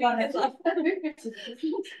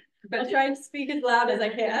and speak as loud as I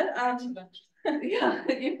can. Yeah,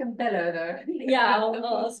 you can bellow though. Yeah,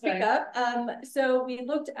 I'll speak up. So we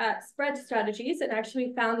looked at spread strategies and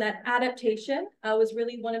actually found that adaptation was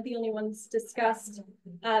really one of the only ones discussed,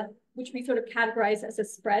 which we sort of categorize as a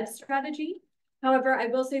spread strategy. However, I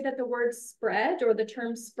will say that the word spread or the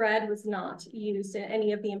term spread was not used in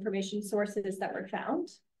any of the information sources that were found.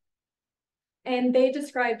 And they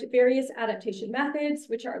described various adaptation methods,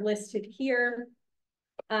 which are listed here.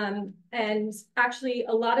 And actually,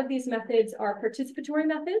 a lot of these methods are participatory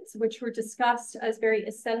methods, which were discussed as very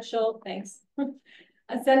essential,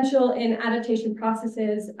 essential in adaptation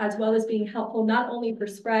processes, as well as being helpful not only for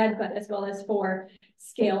spread, but as well as for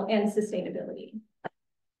scale and sustainability.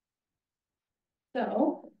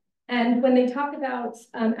 So, and when they talk about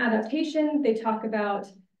adaptation, they talk about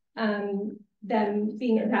them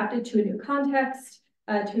being adapted to a new context,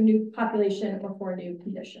 to a new population, or for a new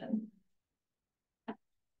condition.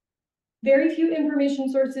 Very few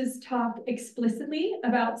information sources talk explicitly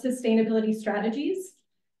about sustainability strategies.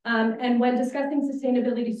 And when discussing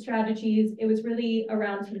sustainability strategies, it was really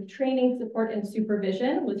around sort of training, support, and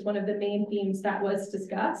supervision was one of the main themes that was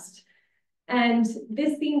discussed. And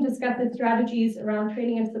this theme discusses strategies around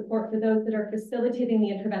training and support for those that are facilitating the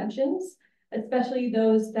interventions, especially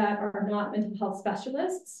those that are not mental health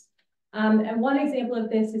specialists. And one example of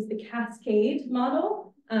this is the Cascade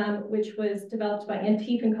model, which was developed by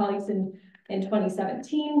Anteneh and colleagues in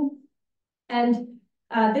 2017. And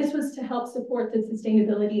this was to help support the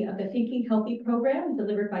sustainability of the Thinking Healthy program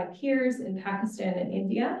delivered by peers in Pakistan and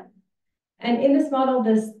India. And in this model,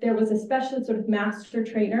 there was a specialist sort of master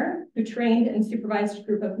trainer who trained and supervised a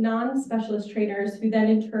group of non-specialist trainers who then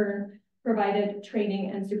in turn provided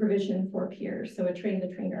training and supervision for peers. So a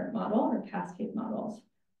train-the-trainer model or cascade models.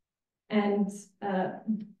 And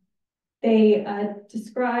they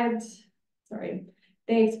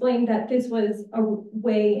explained that this was a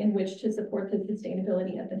way in which to support the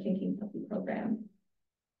sustainability of the Thinking Healthy program.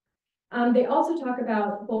 They also talk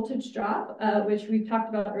about voltage drop, which we've talked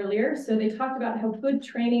about earlier. So they talked about how good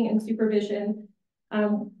training and supervision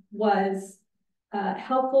was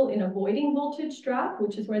helpful in avoiding voltage drop,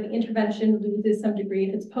 which is where the intervention loses some degree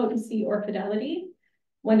of its potency or fidelity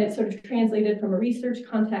when it's sort of translated from a research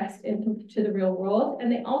context into the real world.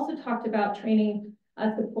 And they also talked about training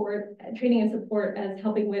and support as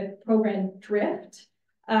helping with program drift,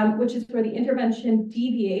 which is where the intervention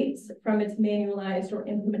deviates from its manualized or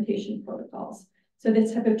implementation protocols. So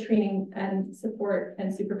this type of training and support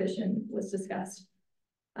and supervision was discussed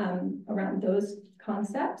around those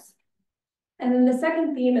concepts. And then the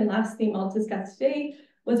second theme and last theme I'll discuss today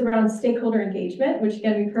was around stakeholder engagement, which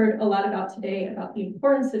again, we've heard a lot about today about the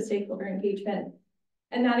importance of stakeholder engagement.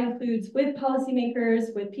 And that includes with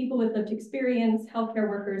policymakers, with people with lived experience, healthcare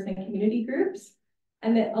workers, and community groups.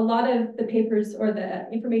 And that a lot of the papers or the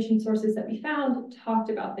information sources that we found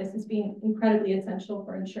talked about this as being incredibly essential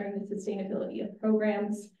for ensuring the sustainability of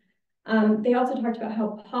programs. They also talked about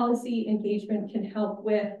how policy engagement can help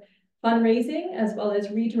with fundraising, as well as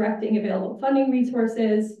redirecting available funding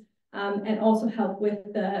resources, and also help with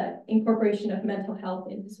the incorporation of mental health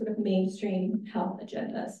into sort of mainstream health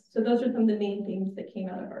agendas. So those are some of the main themes that came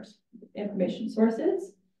out of our information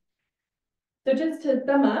sources. So just to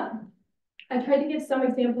sum up, I tried to give some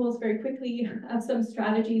examples very quickly of some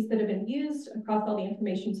strategies that have been used across all the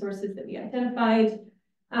information sources that we identified.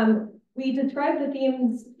 We described the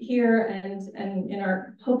themes here and in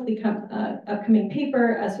our hopefully upcoming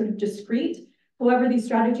paper as sort of discrete. However, these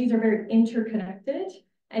strategies are very interconnected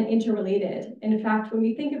and interrelated. And in fact, when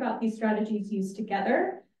we think about these strategies used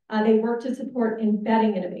together, they work to support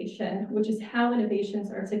embedding innovation, which is how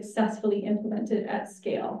innovations are successfully implemented at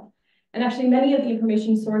scale. And actually, many of the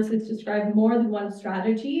information sources describe more than one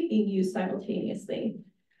strategy being used simultaneously.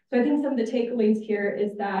 So I think some of the takeaways here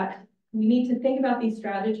is that we need to think about these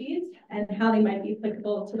strategies and how they might be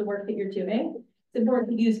applicable to the work that you're doing. It's important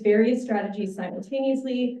to use various strategies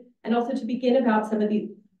simultaneously, and also to begin thinking about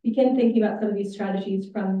some of these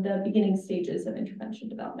strategies from the beginning stages of intervention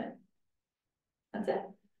development. That's it.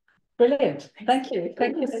 Brilliant. Thank you.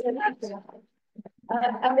 Thank you so much.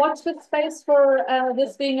 And watch the space for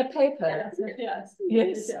this being a paper. Yes.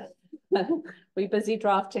 Yes. We're busy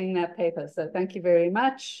drafting that paper. So thank you very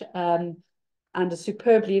much. Under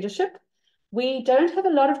superb leadership. We don't have a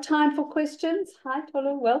lot of time for questions. Hi,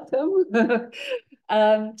 Tolu, welcome.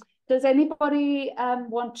 Does anybody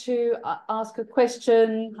want to ask a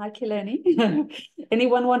question? Hi, Kileni.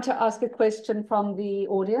 Anyone want to ask a question from the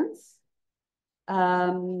audience?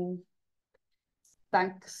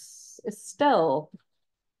 Thanks, Estelle.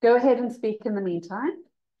 Go ahead and speak in the meantime.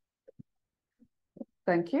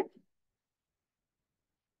 Thank you.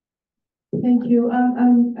 Thank you.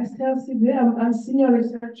 I'm Estelle Sibe. I'm senior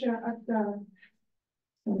researcher at the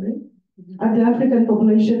African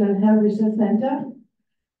Population and Health Research Center.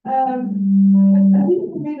 I think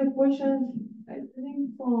we made a question, I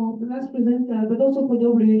think for the last presenter, but also for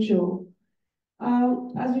WHO.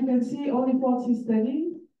 As you can see, only 40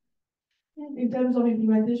 studies in terms of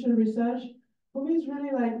implementation research. For me, it's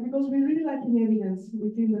really because we really lacking evidence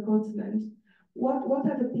within the continent. What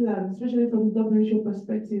are the plans, especially from the WHO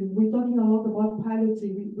perspective? We're talking a lot about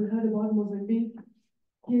piloting. We heard about Mozambique,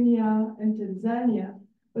 Kenya, and Tanzania.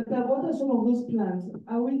 But what are some of those plans?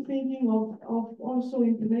 Are we thinking of also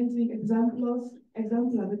implementing exemplars, a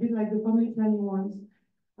bit like the family planning ones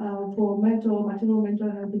for maternal mental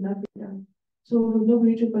health in Africa? So from the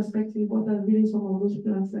WHO perspective, what are really some of those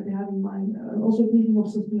plans that they have in mind? Also thinking of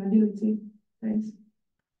sustainability. Thanks.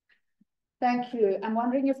 Thank you. I'm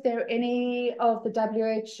wondering if there are any of the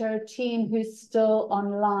WHO team who's still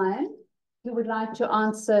online who would like to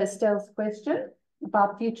answer Estelle's question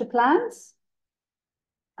about future plans.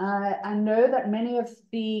 I know that many of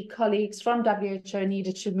the colleagues from WHO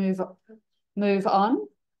needed to move on.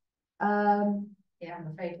 Yeah, I'm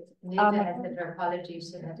afraid Neerja has the apology,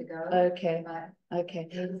 she had to go. Okay, okay.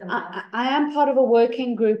 I am part of a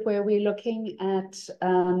working group where we're looking at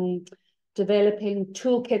developing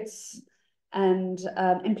toolkits and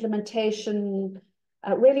implementation,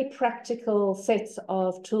 really practical sets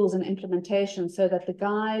of tools and implementation, so that the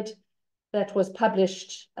guide that was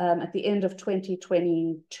published at the end of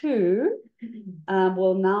 2022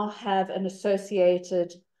 will now have an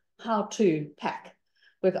associated how to pack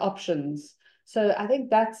with options. So I think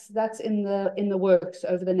that's in the works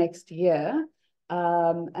over the next year.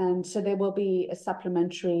 And so there will be a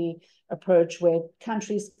supplementary approach where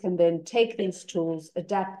countries can then take these tools,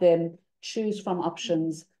 adapt them, choose from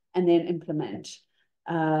options, and then implement.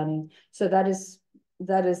 So that is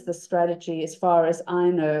the strategy as far as I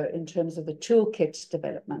know in terms of the toolkit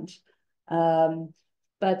development.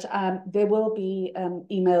 But there will be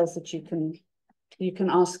emails that you can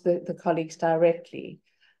ask the colleagues directly.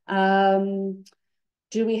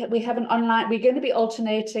 Do we have an online? We're going to be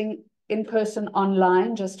alternating in-person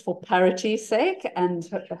online just for parity's sake, and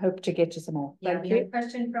hope to get to some more. Thank you. A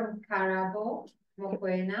question from Karabo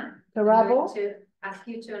Mokwena. Karabo? To ask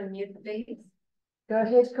you to unmute, please. Go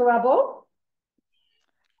ahead, Krubally.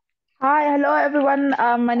 Hi, hello everyone.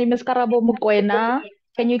 My name is Karabo Mokwena.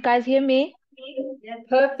 Can you guys hear me? Yes,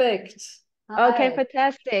 perfect. Okay, Hi.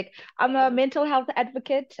 fantastic. I'm a mental health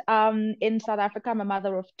advocate in South Africa. I'm a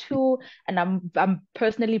mother of two, and I'm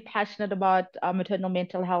personally passionate about maternal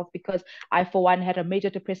mental health because I, for one, had a major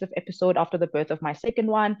depressive episode after the birth of my second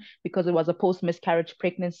one because it was a post-miscarriage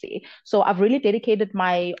pregnancy. So I've really dedicated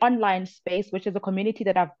my online space, which is a community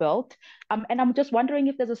that I've built. And I'm just wondering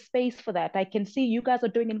if there's a space for that. I can see you guys are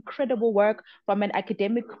doing incredible work from an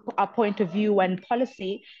academic point of view and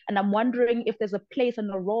policy, and I'm wondering if there's a place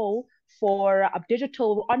and a role for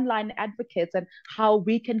digital online advocates and how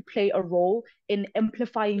we can play a role in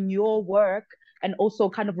amplifying your work and also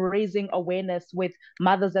kind of raising awareness with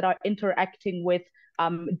mothers that are interacting with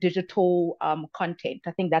digital content.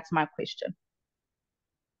 I think that's my question.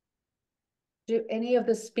 Do any of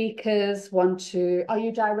the speakers want to, are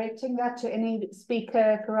you directing that to any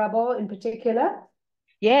speaker, Krubally, in particular?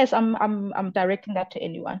 Yes, I'm directing that to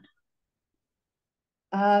anyone.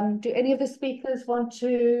 Do any of the speakers want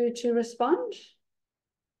to respond?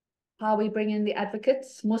 How we bring in the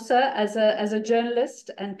advocates? Musa, as a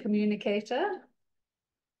journalist and communicator.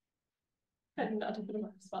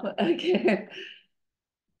 Okay.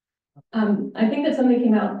 I think that something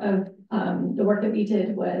came out of the work that we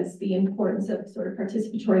did was the importance of sort of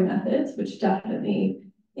participatory methods, which definitely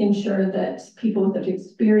ensure that people with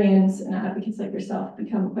experience and advocates like yourself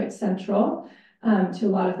become quite central to a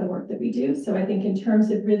lot of the work that we do. So I think in terms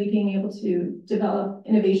of really being able to develop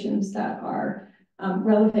innovations that are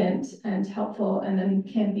relevant and helpful and then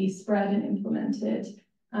can be spread and implemented,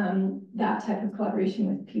 that type of collaboration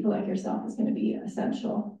with people like yourself is going to be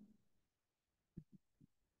essential.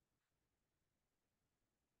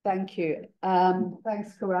 Thank you.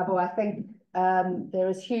 Thanks, Krubally. I think there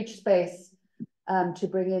is huge space to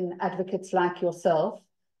bring in advocates like yourself.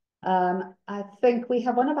 I think we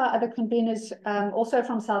have one of our other conveners also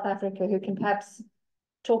from South Africa who can perhaps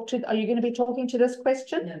talk to, are you going to be talking to this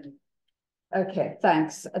question? No. Okay,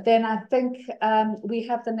 thanks. Then I think we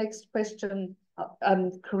have the next question,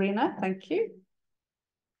 Karina, thank you.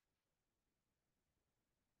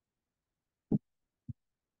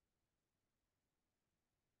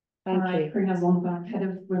 Hi, Karina Zondervan, Head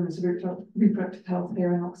of Women's Reproductive Health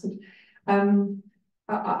here in Oxford.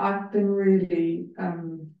 I've been really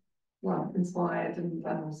well inspired and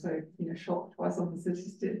also shocked by some of the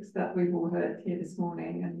statistics that we've all heard here this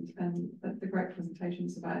morning and the great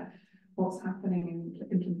presentations about what's happening in the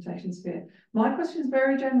implementation sphere. My question is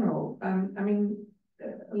very general. I mean,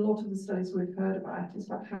 a lot of the studies we've heard about is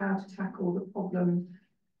about how to tackle the problem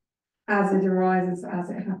as it arises, as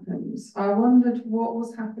it happens. I wondered what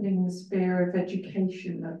was happening in the sphere of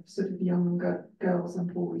education of sort of younger girls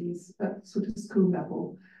and boys at sort of school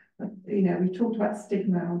level. We've talked about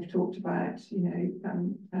stigma, we've talked about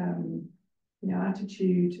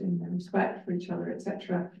attitude and respect for each other,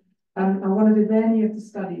 etc. I wondered if any of the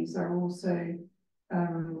studies are also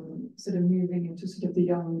sort of moving into sort of the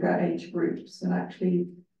younger age groups and actually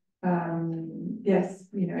yes,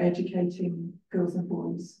 educating girls and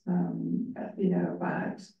boys,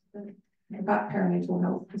 about perinatal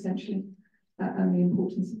health essentially, and the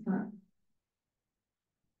importance of that.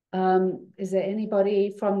 Is there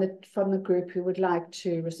anybody from the group who would like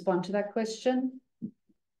to respond to that question?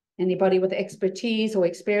 Anybody with expertise or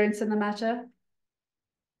experience in the matter?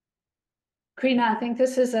 Karina, I think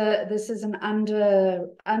this is an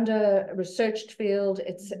under researched field.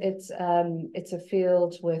 It's a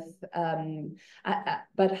field with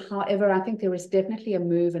but however, I think there is definitely a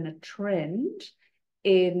move and a trend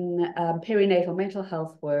in perinatal mental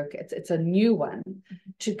health work. It's a new one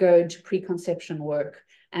to go into preconception work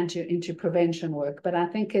and into prevention work, but I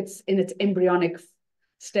think it's in its embryonic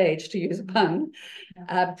stage, to use a pun,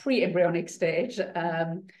 pre-embryonic stage.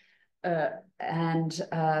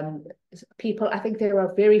 People, I think there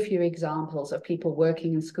are very few examples of people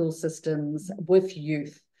working in school systems with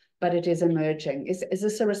youth but it is emerging. Is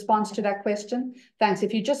this a response to that question? Thanks.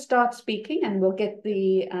 If you just start speaking, and we'll get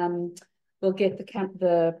the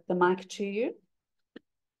mic to you.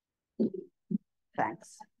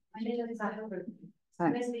 Thanks. My name is Asefa.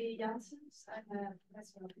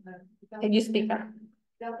 Can you speak up?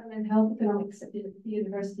 Development and Health Economics at the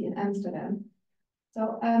University in Amsterdam.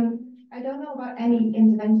 So I don't know about any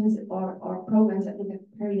interventions or programs that look at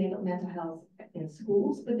perinatal mental health in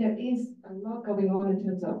schools, but there is a lot going on in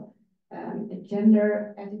terms of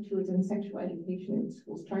gender attitudes and sexual education in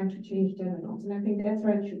schools, trying to change gender norms. And I think that's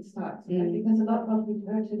where it should start, because a lot of what we've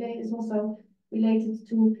heard today is also related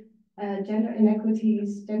to gender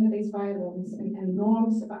inequities, gender-based violence, and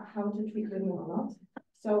norms about how to treat women or not.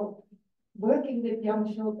 So working with young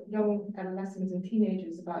adolescents and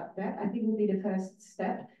teenagers about that, I think will be the first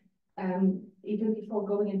step, even before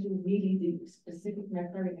going into really the specific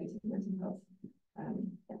perinatal mental health.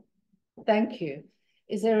 Yeah. Thank you.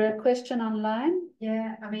 Is there a question online?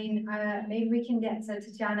 Yeah, I mean, maybe we can get, so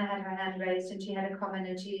Tatiana had her hand raised and she had a comment,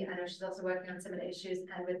 and I know she's also working on similar issues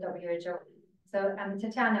and with WHO. So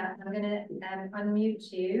Tatiana, I'm going to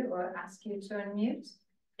unmute you or ask you to unmute.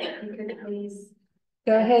 If you could please.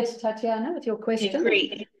 Go ahead, Tatiana, with your question. Okay,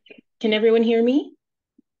 great. Can everyone hear me?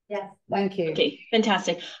 Yes. Thank you. Okay,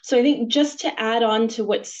 fantastic. So I think just to add on to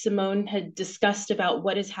what Simone had discussed about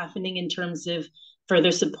what is happening in terms of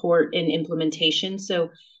further support in implementation. So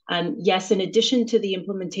yes, in addition to the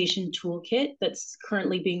implementation toolkit that's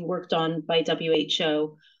currently being worked on by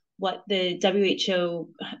WHO, what the WHO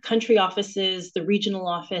country offices, the regional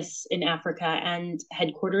office in Africa, and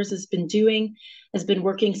headquarters has been doing has been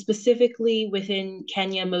working specifically within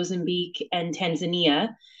Kenya, Mozambique, and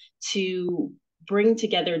Tanzania to bring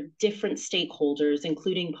together different stakeholders,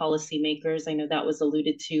 including policymakers. I know that was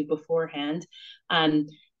alluded to beforehand,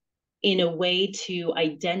 in a way to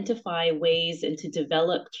identify ways and to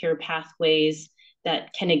develop care pathways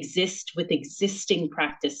that can exist with existing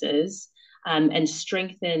practices, and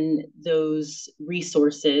strengthen those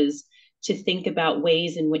resources to think about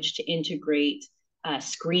ways in which to integrate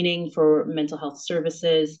screening for mental health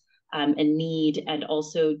services and need, and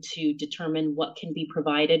also to determine what can be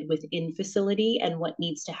provided within facility and what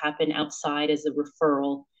needs to happen outside as a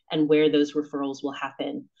referral, and where those referrals will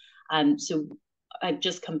happen. So I've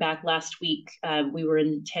just come back last week. We were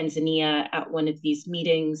in Tanzania at one of these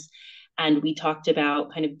meetings, and we talked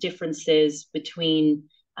about kind of differences between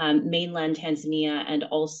mainland Tanzania and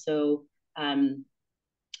also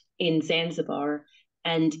in Zanzibar.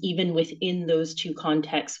 And even within those two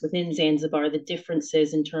contexts, within Zanzibar, the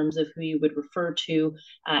differences in terms of who you would refer to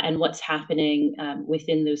and what's happening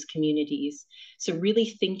within those communities. So really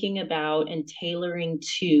thinking about and tailoring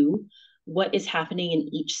to what is happening in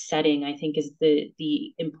each setting, I think, is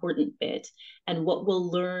the important bit. And what we'll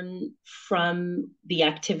learn from the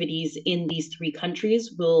activities in these three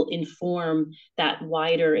countries will inform that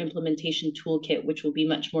wider implementation toolkit, which will be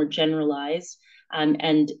much more generalized,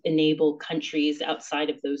 and enable countries outside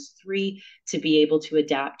of those three to be able to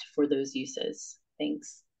adapt for those uses.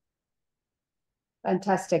 Thanks.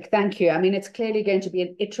 Fantastic, thank you. I mean, it's clearly going to be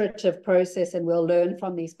an iterative process, and we'll learn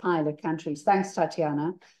from these pilot countries. Thanks,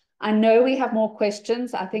 Tatiana. I know we have more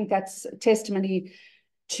questions. I think that's testimony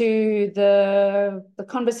to the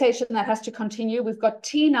conversation that has to continue. We've got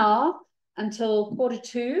tea now until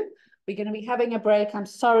 1:45. We're going to be having a break. I'm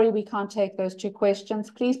sorry we can't take those two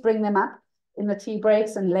questions. Please bring them up in the tea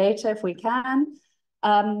breaks and later if we can.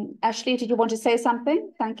 Ashley, did you want to say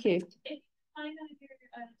something? Thank you. I know if you're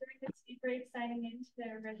during the tea break signing into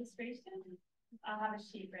the registration, I'll have a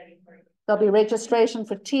sheet ready for you. There'll be registration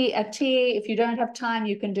for tea at tea. If you don't have time,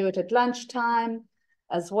 you can do it at lunchtime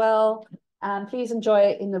as well. Please enjoy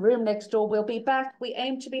it in the room next door. We'll be back. We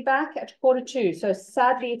aim to be back at 1:45. So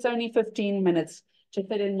sadly, it's only 15 minutes to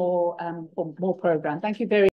fit in more program. Thank you very much.